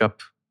reader to make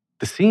up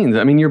the scenes.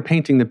 You're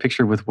painting the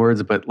picture with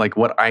words, but like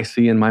what I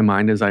see in my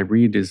mind as I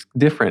read is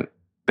different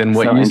than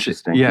what you see.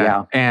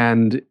 Yeah.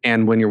 And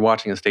when you're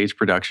watching a stage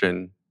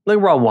production, like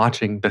we're all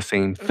watching the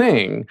same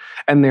thing,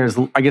 and there's,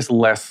 I guess,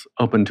 less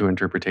open to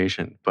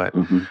interpretation. But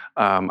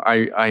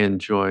I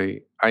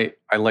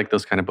like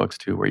those kind of books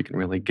too, where you can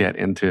really get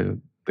into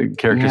the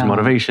characters'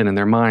 motivation and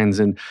their minds.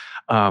 And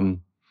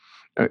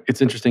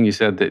it's interesting you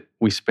said that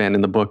we spend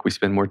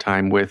more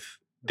time with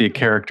the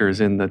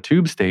characters in the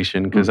tube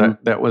station, because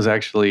that was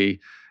actually,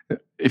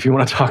 if you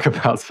want to talk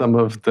about some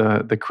of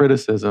the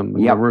criticism,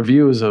 the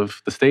reviews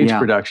of the stage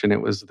production,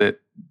 it was that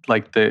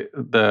like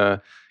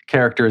the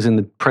characters in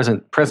the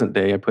present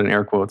day, I put in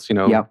air quotes,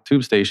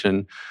 tube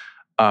station,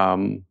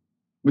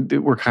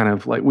 were kind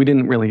of like, we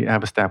didn't really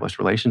have established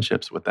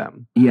relationships with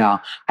them. Yeah,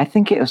 I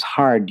think it was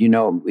hard,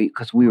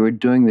 because we were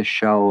doing the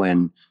show,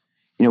 and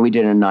we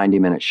did a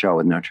 90-minute show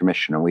with no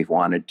intermission, and we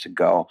wanted to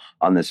go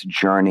on this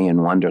journey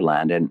in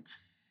Wonderland. And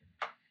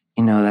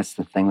that's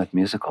the thing with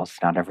musicals.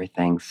 Not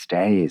everything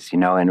stays,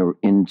 and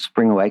in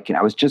Spring Awakening,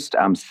 I was just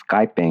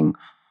Skyping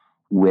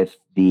with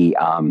the,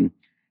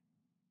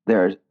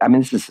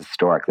 this is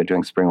historic. They're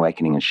doing Spring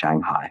Awakening in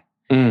Shanghai.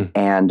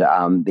 And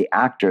the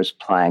actors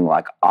playing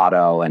like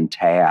Otto and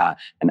Thea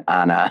and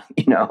Anna,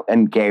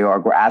 and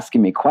Georg were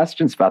asking me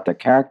questions about their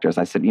characters.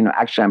 I said,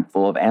 actually, I'm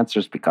full of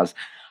answers, because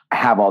I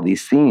have all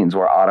these scenes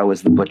where Otto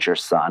is the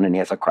butcher's son, and he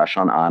has a crush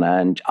on Anna,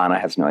 and Anna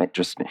has no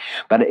interest,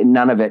 but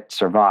none of it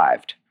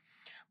survived.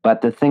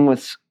 But the thing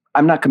was,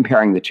 I'm not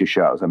comparing the two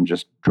shows. I'm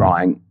just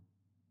drawing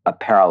a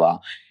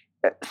parallel.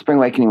 Spring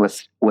Awakening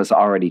was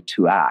already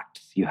 2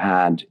 acts. You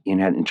had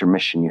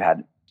intermission. You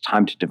had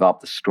time to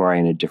develop the story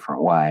in a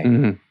different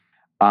way.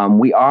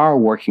 We are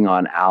working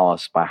on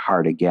Alice by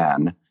Heart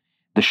again,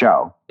 the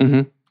show,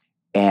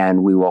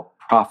 and we will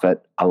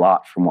profit a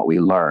lot from what we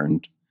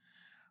learned.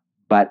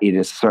 But it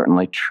is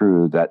certainly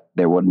true that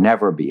there will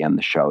never be in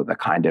the show the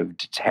kind of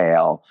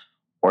detail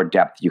or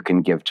depth you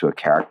can give to a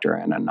character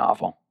in a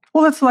novel.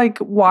 Well, that's like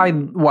why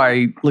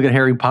look at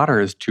Harry Potter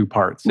as 2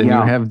 parts, and you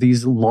have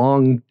these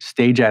long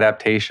stage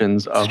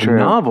adaptations of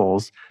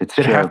novels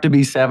that have to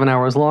be 7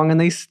 hours long, and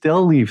they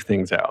still leave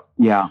things out.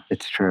 Yeah,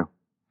 it's true.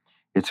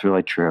 It's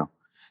really true.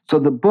 So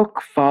the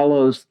book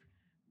follows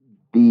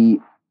the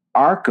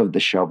arc of the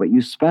show, but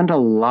you spend a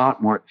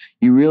lot more,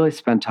 you really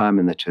spend time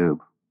in the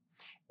tube.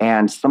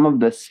 And some of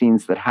the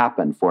scenes that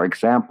happen, for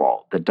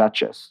example, the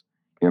Duchess,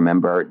 you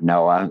remember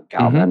Noah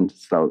Galvin,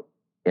 so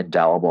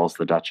indelible's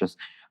the Duchess.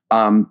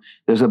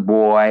 There's a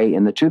boy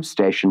in the tube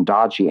station,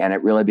 Dodgy, and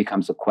it really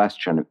becomes a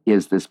question of,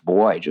 is this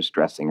boy just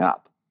dressing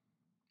up?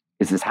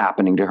 Is this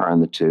happening to her in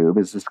the tube?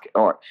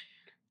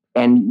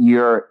 And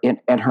you're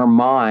in her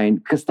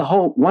mind, because the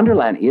whole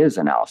Wonderland is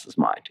in Alice's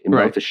mind, in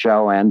both the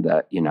show and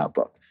the,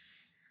 book.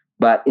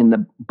 But in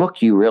the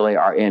book, you really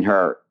are in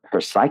her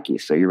psyche.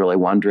 So you're really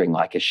wondering,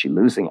 like, is she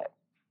losing it?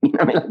 You know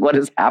what I mean? Like, what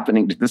is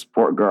happening to this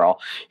poor girl?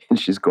 And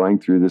she's going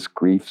through this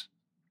grief.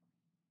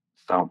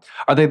 So,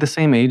 are they the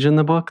same age in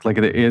the book? Like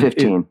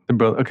 15.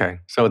 Okay,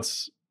 so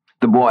it's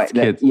the boy.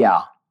 Kids.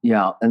 Yeah.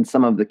 And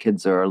some of the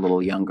kids are a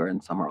little younger,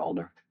 and some are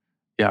older.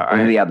 Yeah,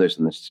 and the others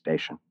in the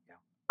station.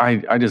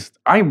 I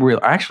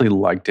actually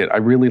liked it. I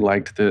really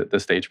liked the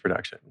stage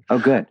production. Oh,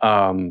 good.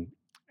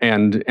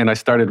 And I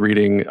started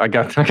reading. I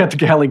got the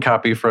galley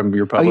copy from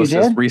your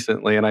publicist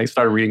recently, and I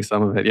started reading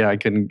some of it. Yeah, I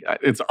can.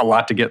 It's a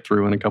lot to get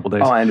through in a couple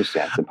days. Oh, I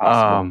understand. It's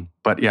impossible.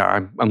 But yeah,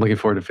 I'm looking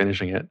forward to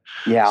finishing it.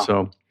 Yeah.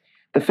 So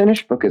the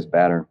finished book is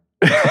better.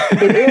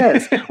 It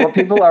is. What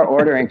people are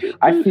ordering.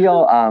 I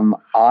feel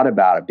odd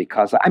about it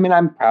because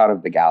I'm proud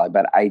of the galley,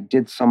 but I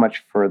did so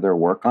much further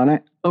work on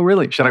it. Oh,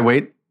 really? Should I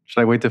wait?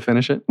 Should I wait to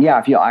finish it? Yeah,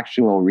 if you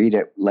actually will read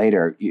it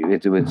later,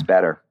 it's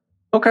better.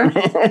 Okay.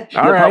 The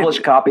All right.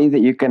 published copy that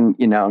you can,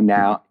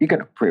 now, you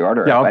can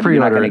pre-order it. Yeah, I'll but pre-order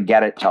you're not going it. to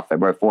get it till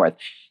February 4th.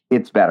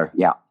 It's better,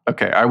 yeah.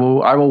 Okay, I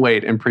will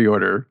wait and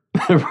pre-order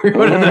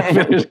the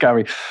finished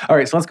copy. All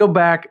right, so let's go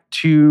back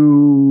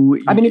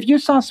to... if you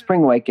saw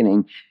Spring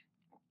Awakening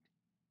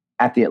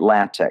at the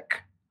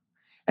Atlantic,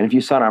 and if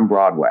you saw it on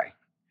Broadway,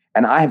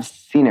 and I have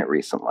seen it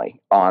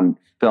recently on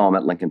film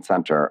at Lincoln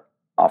Center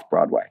off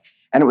Broadway,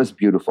 and it was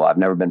beautiful. I've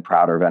never been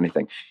prouder of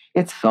anything.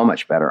 It's so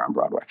much better on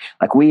Broadway.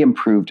 Like, we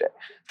improved it.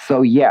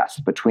 So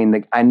yes,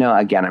 I know,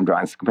 again, I'm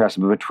drawing this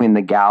comparison, but between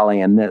the galley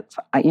and this,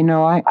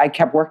 I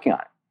kept working on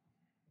it.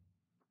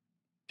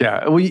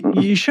 Yeah, well,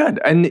 you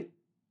should. And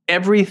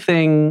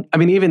everything,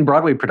 even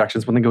Broadway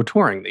productions, when they go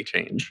touring, they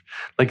change.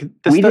 Like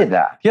we did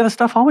that. Yeah, the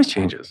stuff always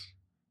changes.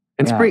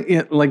 And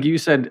spring, like you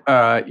said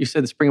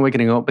the Spring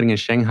Awakening opening in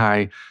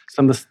Shanghai,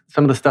 some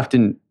of the stuff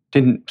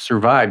didn't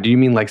survive. Do you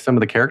mean like some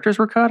of the characters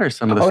were cut or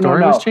some of the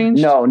story was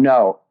changed?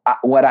 No.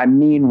 What I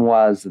mean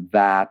was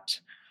that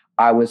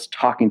I was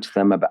talking to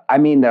them about,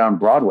 that on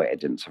Broadway it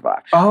didn't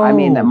survive. Oh. I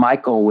mean that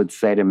Michael would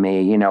say to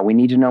me, we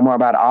need to know more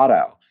about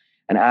Otto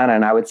and Anna.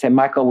 And I would say,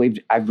 Michael,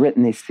 I've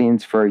written these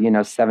scenes for,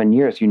 7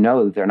 years. You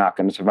know that they're not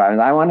going to survive.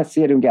 And I want to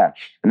see it again.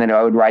 And then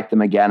I would write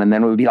them again. And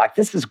then we would be like,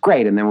 this is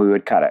great. And then we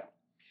would cut it.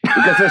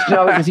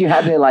 Because you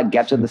had to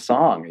get to the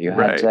song. You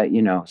had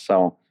to,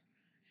 so...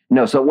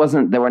 No, so it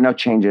wasn't, there were no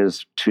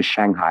changes to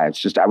Shanghai. It's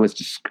just, I was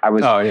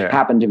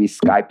happened to be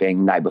Skyping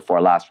night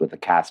before last with the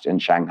cast in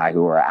Shanghai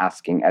who were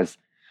asking, as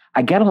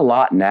I get a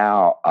lot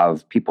now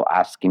of people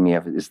asking me,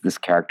 is this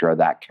character or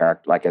that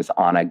character, like, is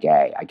Anna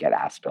gay? I get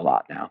asked a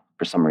lot now.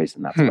 For some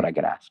reason, that's what I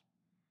get asked.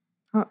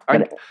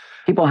 But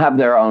people have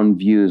their own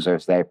views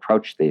as they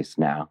approach these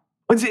now.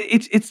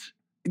 It's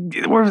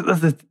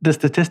the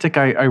statistic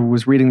I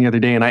was reading the other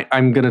day, and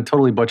I'm going to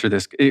totally butcher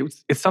this.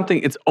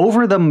 It's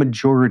over the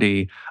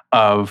majority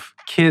of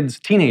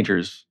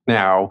teenagers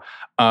now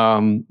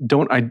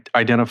don't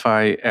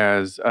identify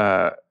as,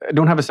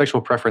 don't have a sexual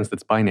preference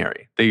that's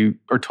binary. They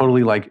are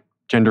totally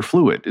gender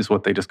fluid is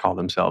what they just call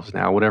themselves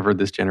now, whatever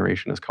this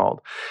generation is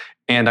called.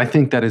 And I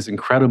think that is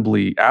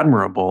incredibly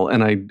admirable.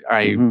 And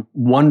I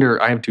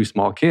wonder, I have 2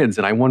 small kids,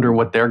 and I wonder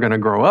what they're going to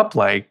grow up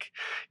like,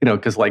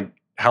 because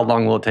how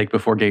long will it take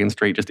before gay and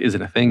straight just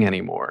isn't a thing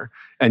anymore?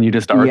 And you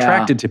just are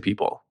attracted to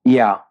people.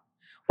 Yeah.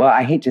 Well,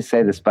 I hate to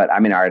say this, but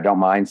I don't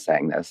mind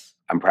saying this.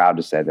 I'm proud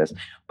to say this.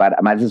 But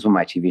this is what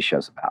my TV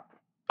show's about.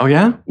 Oh,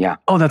 yeah? Yeah.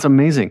 Oh, that's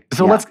amazing.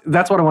 So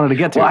that's what I wanted to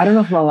get to. Well, I don't know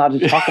if I'm allowed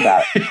to talk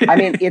about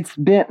it. It's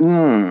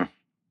been,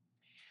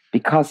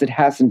 because it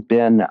hasn't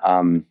been,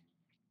 it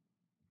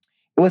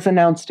was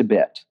announced a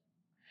bit.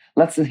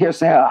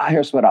 Here's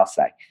what I'll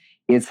say.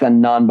 It's a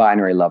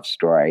non-binary love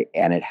story,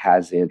 and it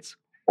has its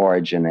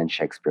origin in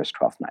Shakespeare's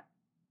Twelfth Night.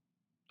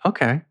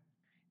 Okay.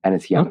 And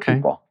it's young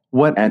people.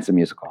 And it's a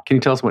musical. Can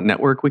you tell us what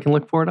network we can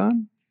look for it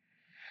on?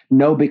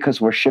 No, because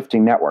we're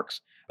shifting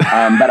networks.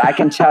 But I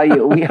can tell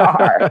you, we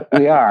are.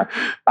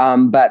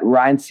 But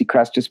Ryan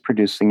Seacrest is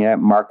producing it.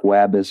 Mark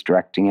Webb is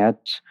directing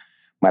it.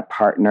 My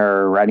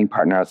writing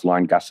partner is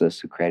Lauren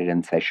Gussis, who created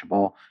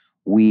Insatiable.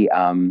 We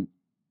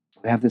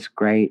have this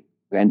great,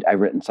 and I've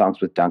written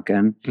songs with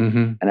Duncan,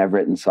 and I've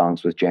written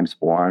songs with James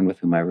Bourne, with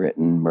whom I've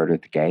written Murder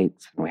at the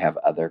Gates, and we have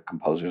other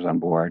composers on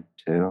board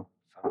too.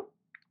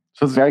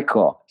 So it's very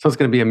cool. So it's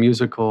going to be a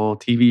musical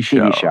TV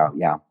show. TV show,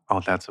 yeah. Oh,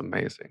 that's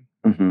amazing.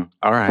 Mm-hmm.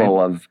 All right.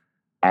 Full of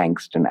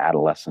angst and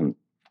adolescent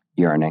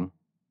yearning.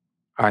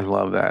 I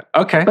love that.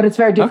 Okay. But it's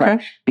very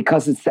different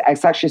because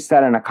it's actually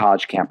set in a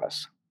college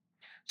campus.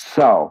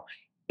 So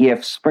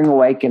if Spring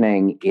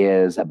Awakening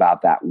is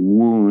about that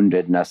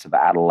woundedness of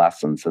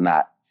adolescence and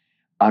that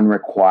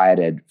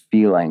unrequited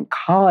feeling,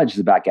 college is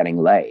about getting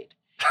laid.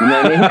 You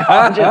know what I mean?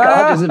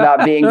 College is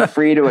about being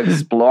free to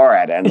explore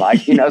it. And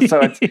like, you know,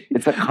 so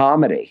it's a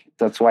comedy.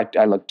 That's why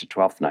I look to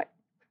 12th Night.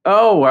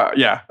 Oh, wow.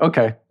 Yeah.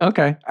 Okay.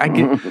 I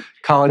get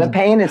college. The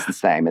pain is the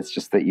same. It's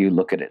just that you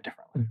look at it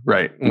differently.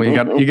 Right.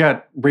 Well, you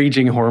got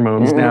raging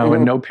hormones now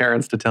and no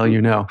parents to tell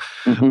you no.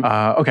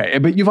 Okay.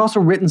 But you've also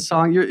written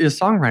you're a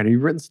songwriter.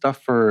 You've written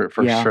stuff for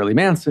Shirley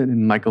Manson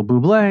and Michael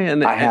Bublé.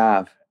 And I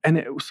have.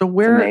 So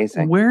where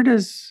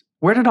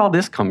did all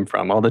this come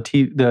from? All the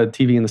TV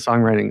and the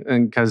songwriting?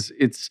 And because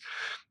it's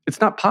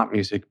not pop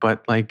music,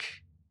 but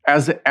like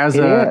it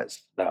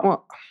is.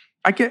 Well,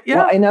 I get, yeah.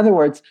 Well, in other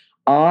words,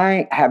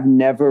 I have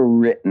never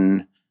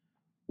written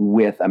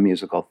with a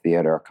musical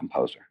theater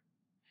composer.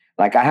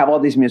 Like I have all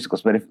these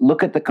musicals, but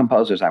look at the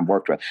composers I've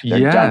worked with.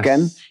 They're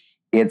Duncan.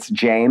 It's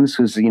James,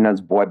 who's, you know,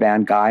 this boy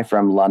band guy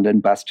from London,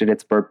 busted.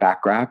 It's Burt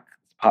Bacharach.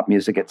 Pop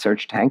music at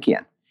Serge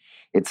Tankian.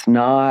 It's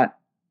not,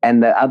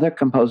 and the other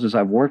composers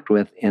I've worked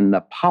with in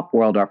the pop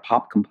world are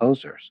pop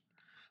composers.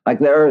 Like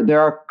there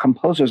are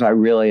composers I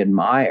really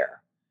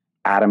admire.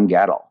 Adam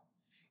Gettle,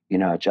 you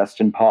know,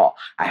 Justin Paul.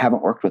 I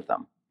haven't worked with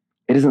them.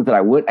 It isn't that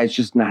I would, it's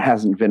just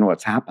hasn't been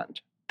what's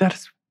happened.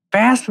 That's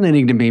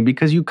fascinating to me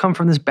because you come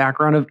from this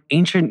background of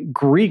ancient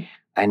Greek.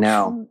 I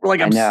know.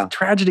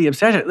 Tragedy,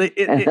 obsession.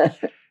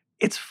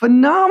 It's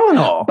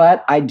phenomenal.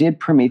 But I did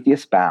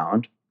Prometheus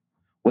Bound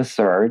with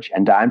Serge,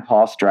 and Diane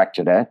Pauls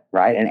directed it,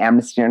 right? And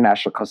Amnesty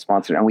International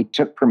co-sponsored it. And we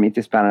took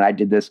Prometheus Bound, and I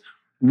did this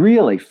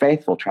really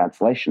faithful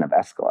translation of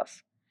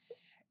Aeschylus.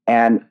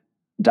 And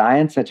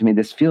Diane said to me,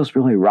 this feels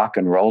really rock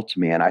and roll to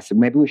me. And I said,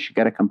 maybe we should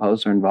get a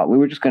composer involved. We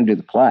were just going to do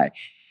the play.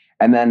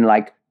 And then,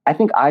 like, I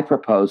think I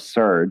proposed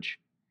Serge,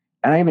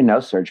 and I didn't even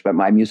know Serge, but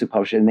my music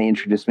publisher, and they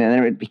introduced me, and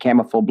then it became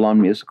a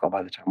full-blown musical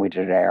by the time we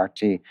did it at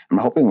ART. I'm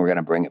hoping we're going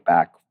to bring it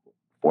back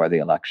for the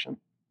election.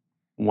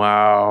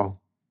 Wow.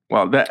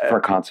 Well, for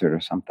a concert or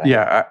something.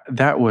 Yeah,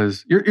 that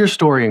was your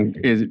story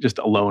is just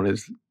alone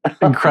is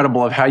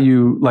incredible of how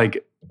you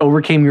like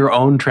overcame your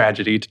own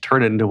tragedy to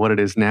turn it into what it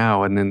is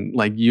now, and then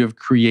like you have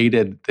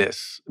created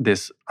this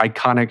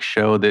iconic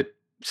show that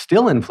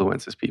still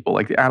influences people.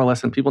 Like the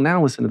adolescent people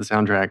now listen to the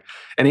soundtrack,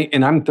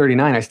 and I'm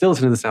 39. I still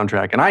listen to the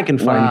soundtrack, and I can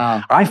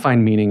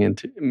find meaning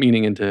into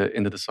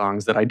the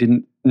songs that I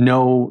didn't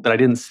know, that I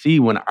didn't see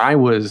when I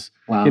was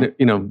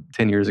 10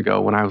 years ago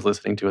when I was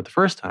listening to it the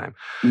first time.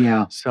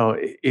 Yeah. So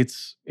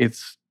it's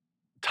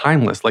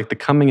timeless. Like the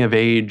coming of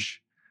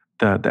age,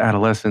 the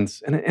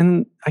adolescence,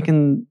 and I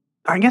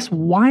guess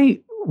why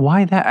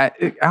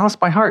that? Alice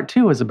by Heart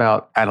too is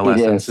about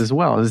adolescence as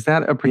well. Is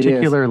that a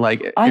particular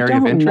like area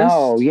of interest?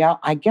 No, yeah,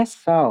 I guess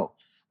so.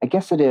 I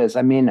guess it is.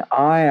 I mean,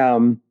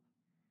 the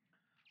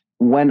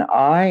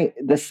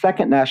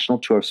second national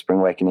tour of Spring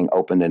Awakening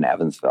opened in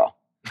Evansville.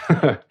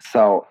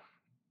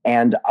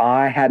 And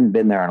I hadn't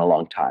been there in a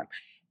long time.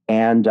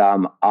 And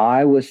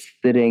I was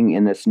sitting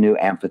in this new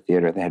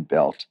amphitheater they had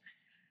built.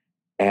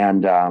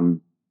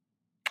 And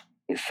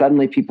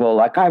suddenly people,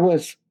 like I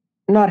was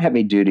not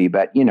heavy duty,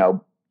 but, you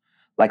know,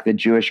 like the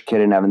Jewish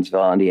kid in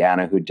Evansville,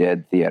 Indiana, who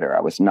did theater. I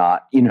was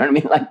not, you know what I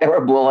mean? Like there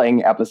were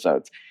bullying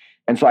episodes.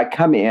 And so I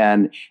come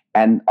in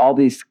and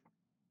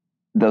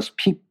those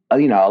people,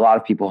 you know, a lot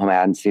of people whom I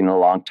hadn't seen in a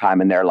long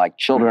time, and they're like,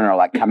 children are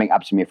like coming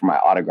up to me for my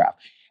autograph.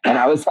 And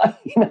I was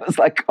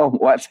like, oh,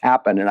 what's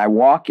happened? And I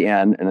walk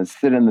in and I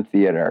sit in the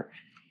theater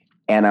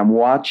and I'm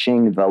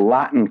watching the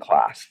Latin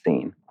class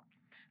scene.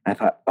 And I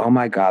thought, oh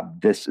my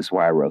God, this is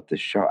why I wrote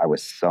this show. I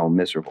was so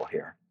miserable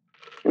here.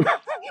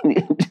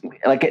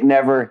 Like it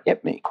never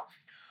hit me.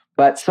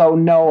 But so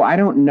no, I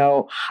don't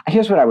know.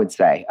 Here's what I would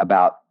say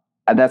about,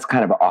 that's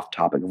kind of off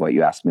topic of what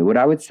you asked me. What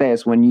I would say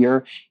is when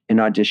you're in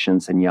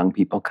auditions and young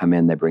people come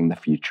in, they bring the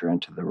future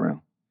into the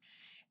room.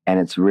 And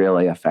it's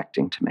really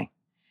affecting to me.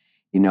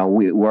 You know,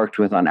 we worked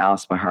on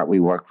Alice by Heart,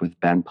 we worked with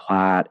Ben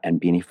Platt and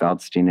Beanie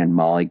Feldstein and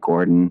Molly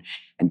Gordon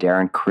and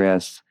Darren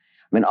Criss.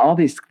 I mean, all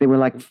these, they were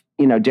like,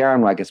 you know,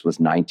 Darren, I guess, was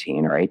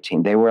 19 or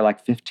 18. They were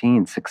like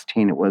 15,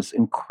 16. It was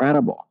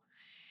incredible.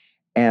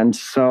 And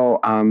so,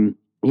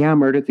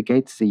 Murder at the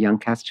Gates is a young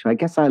cast too. I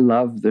guess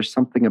there's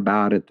something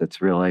about it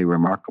that's really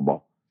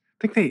remarkable.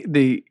 I think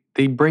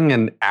they bring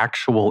an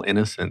actual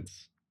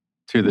innocence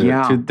to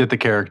that the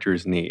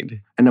characters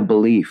need. And a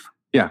belief.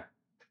 Yeah.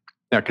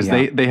 Yeah, because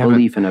they have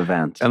belief in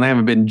events. And they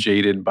haven't been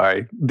jaded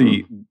by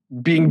the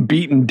being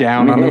beaten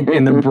down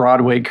in the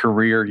Broadway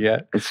career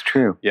yet. It's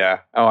true. Yeah.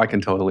 Oh, I can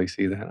totally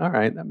see that. All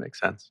right, that makes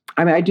sense.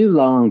 I mean, I do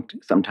long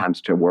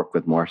sometimes to work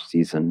with more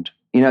seasoned,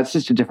 you know, it's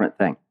just a different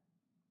thing.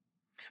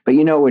 But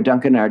you know, where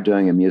Duncan and I are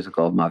doing a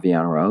musical of Ma Vie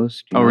en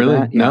Rose. Oh, really?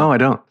 Yeah. No, I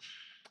don't.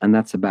 And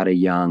that's about a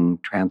young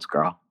trans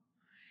girl.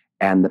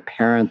 And the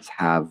parents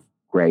have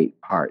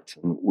great parts.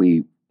 And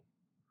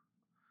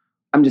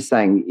I'm just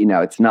saying, you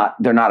know,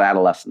 they're not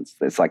adolescents.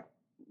 It's like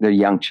They're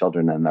young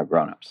children and they're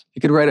grown-ups.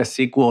 You could write a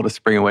sequel to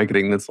Spring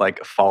Awakening that's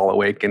like Fall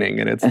Awakening,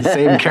 and it's the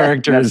same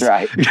characters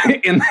That's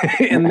right.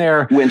 in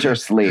their Winter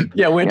sleep.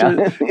 Yeah,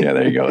 winter. Yeah,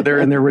 there you go. They're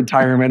in their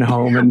retirement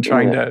home and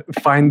trying to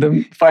find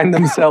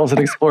themselves and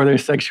explore their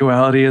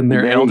sexuality in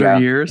their elder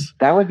years.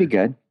 That would be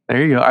good.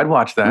 There you go. I'd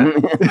watch that.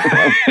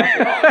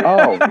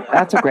 Oh,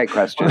 that's a great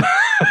question.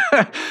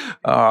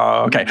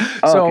 Okay.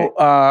 So,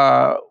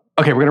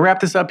 okay, we're going to wrap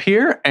this up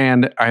here.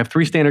 And I have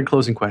 3 standard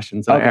closing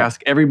questions that I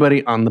ask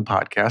everybody on the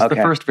podcast. The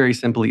first, very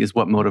simply, is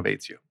what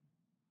motivates you?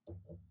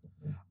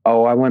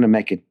 Oh, I want to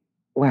make it,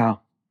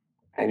 well,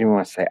 I didn't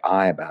want to say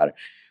I about it,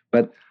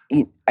 but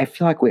I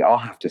feel like we all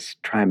have to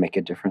try and make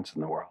a difference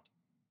in the world.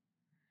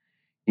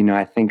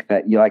 I think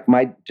that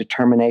my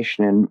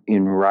determination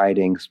in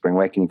writing Spring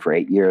Awakening for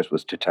 8 years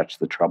was to touch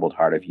the troubled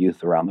heart of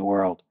youth around the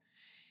world.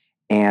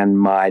 And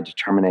my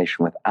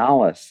determination with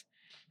Alice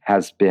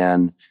has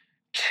been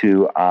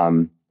to,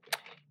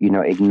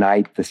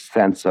 ignite the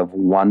sense of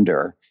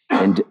wonder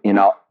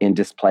in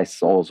displaced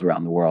souls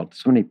around the world.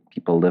 So many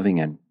people living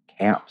in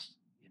camps,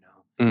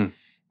 I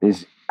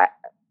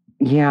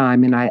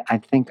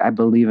think I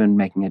believe in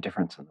making a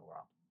difference in the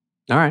world.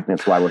 All right.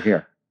 That's why we're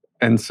here.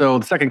 And so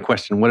the second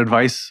question, what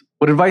advice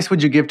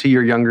would you give to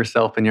your younger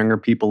self and younger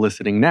people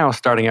listening now,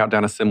 starting out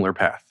down a similar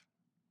path?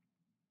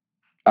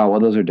 Oh, well,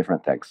 those are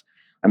different things.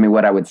 I mean,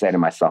 what I would say to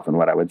myself and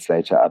what I would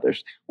say to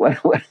others. I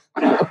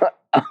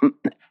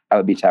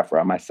would be tougher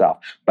on myself.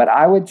 But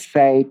I would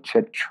say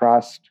to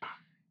trust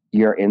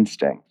your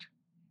instinct.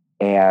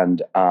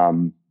 And,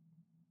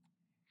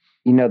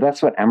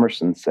 that's what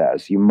Emerson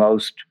says. You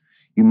most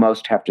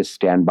have to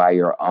stand by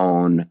your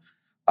own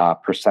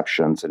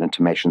perceptions and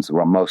intimations,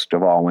 well, most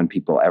of all when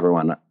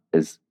everyone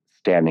is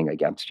standing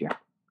against you.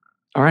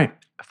 All right.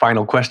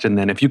 Final question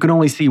then. If you could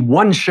only see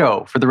one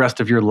show for the rest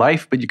of your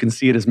life, but you can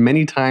see it as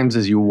many times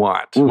as you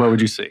want, what would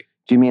you see?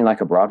 Do you mean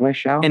like a Broadway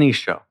show? Any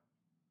show.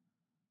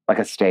 Like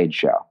a stage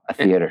show, a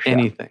theater show?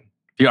 Anything.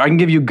 I can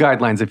give you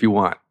guidelines if you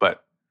want,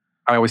 but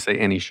I always say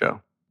any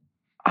show.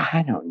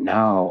 I don't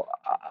know.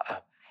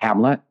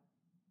 Hamlet?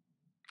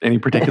 Any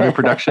particular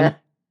production?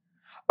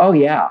 Oh,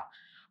 yeah.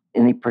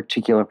 Any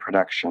particular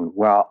production?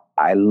 Well,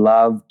 I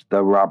loved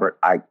the Robert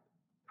Icke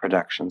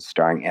production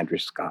starring Andrew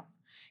Scott.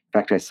 In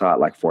fact, I saw it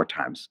like 4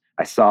 times.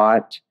 I saw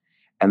it,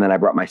 and then I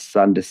brought my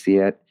son to see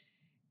it,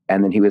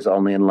 and then he was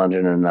only in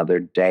London another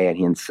day, and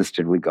he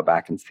insisted we go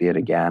back and see it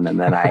again. And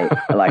then I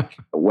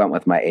went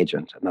with my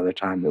agent another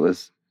time. It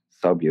was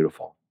so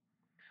beautiful.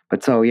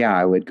 But so, yeah,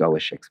 I would go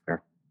with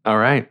Shakespeare. All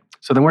right.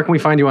 So then where can we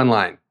find you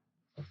online?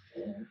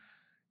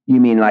 You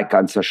mean like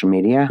on social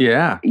media?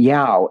 Yeah.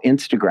 Yeah,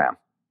 Instagram.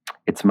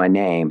 It's my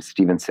name,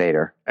 Stephen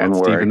Sater. At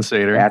Stephen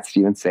Sater. At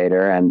Stephen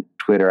Sater, and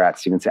Twitter at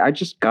Stephen Sater. I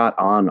just got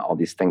on all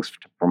these things to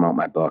promote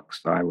my book.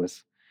 So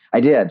I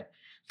did.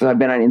 So I've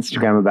been on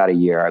Instagram about a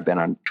year. I've been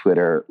on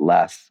Twitter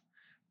less.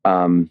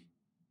 But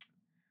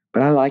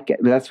I like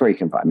it. That's where you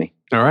can find me.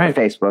 All right.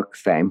 Facebook,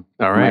 same.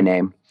 All right. My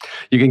name.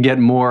 You can get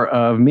more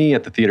of me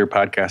at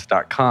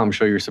thetheaterpodcast.com.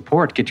 Show your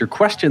support. Get your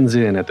questions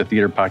in at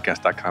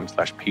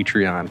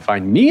thetheaterpodcast.com/Patreon.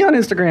 Find me on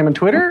Instagram and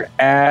Twitter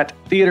at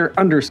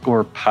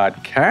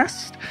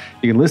theater_podcast.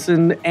 You can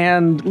listen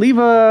and leave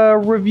a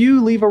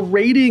review, leave a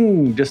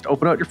rating. Just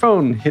open out your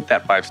phone, hit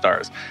that 5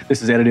 stars.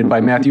 This is edited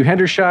by Matthew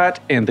Hendershot,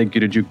 and thank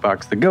you to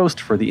Jukebox the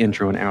Ghost for the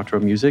intro and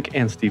outro music,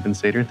 and Stephen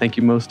Sater. Thank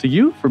you most to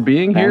you for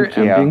being here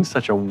and being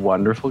such a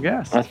wonderful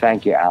guest. Well,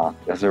 thank you, Alan.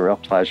 It was a real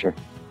pleasure.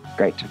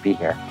 Great to be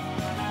here.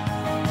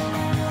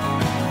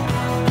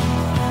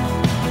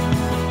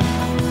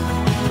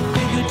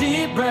 Take a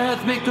deep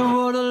breath, make the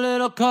world a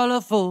little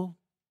colorful.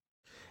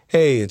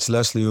 Hey, it's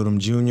Leslie Odom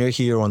Jr.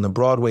 here on the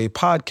Broadway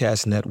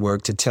Podcast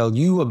Network to tell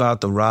you about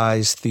the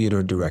Rise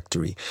Theater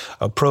Directory,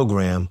 a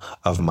program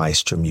of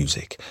Maestro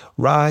Music.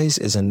 Rise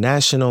is a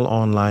national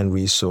online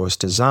resource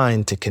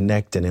designed to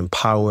connect and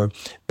empower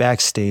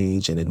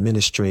backstage and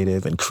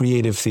administrative and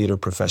creative theater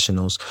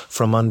professionals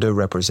from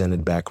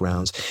underrepresented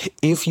backgrounds.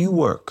 If you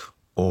work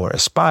or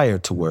aspire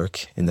to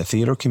work in the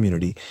theater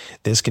community,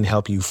 this can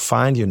help you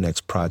find your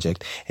next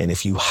project. And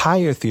if you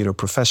hire theater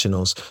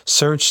professionals,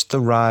 search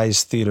the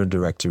Rise Theater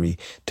Directory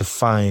to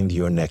find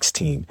your next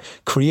team.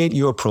 Create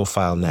your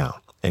profile now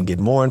and get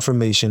more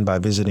information by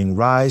visiting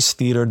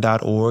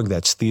risetheater.org.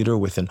 That's theater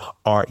with an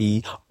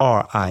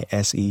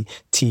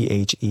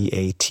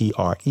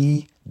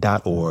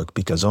RERISETHEATRE.org,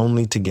 because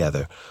only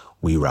together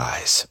we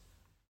rise.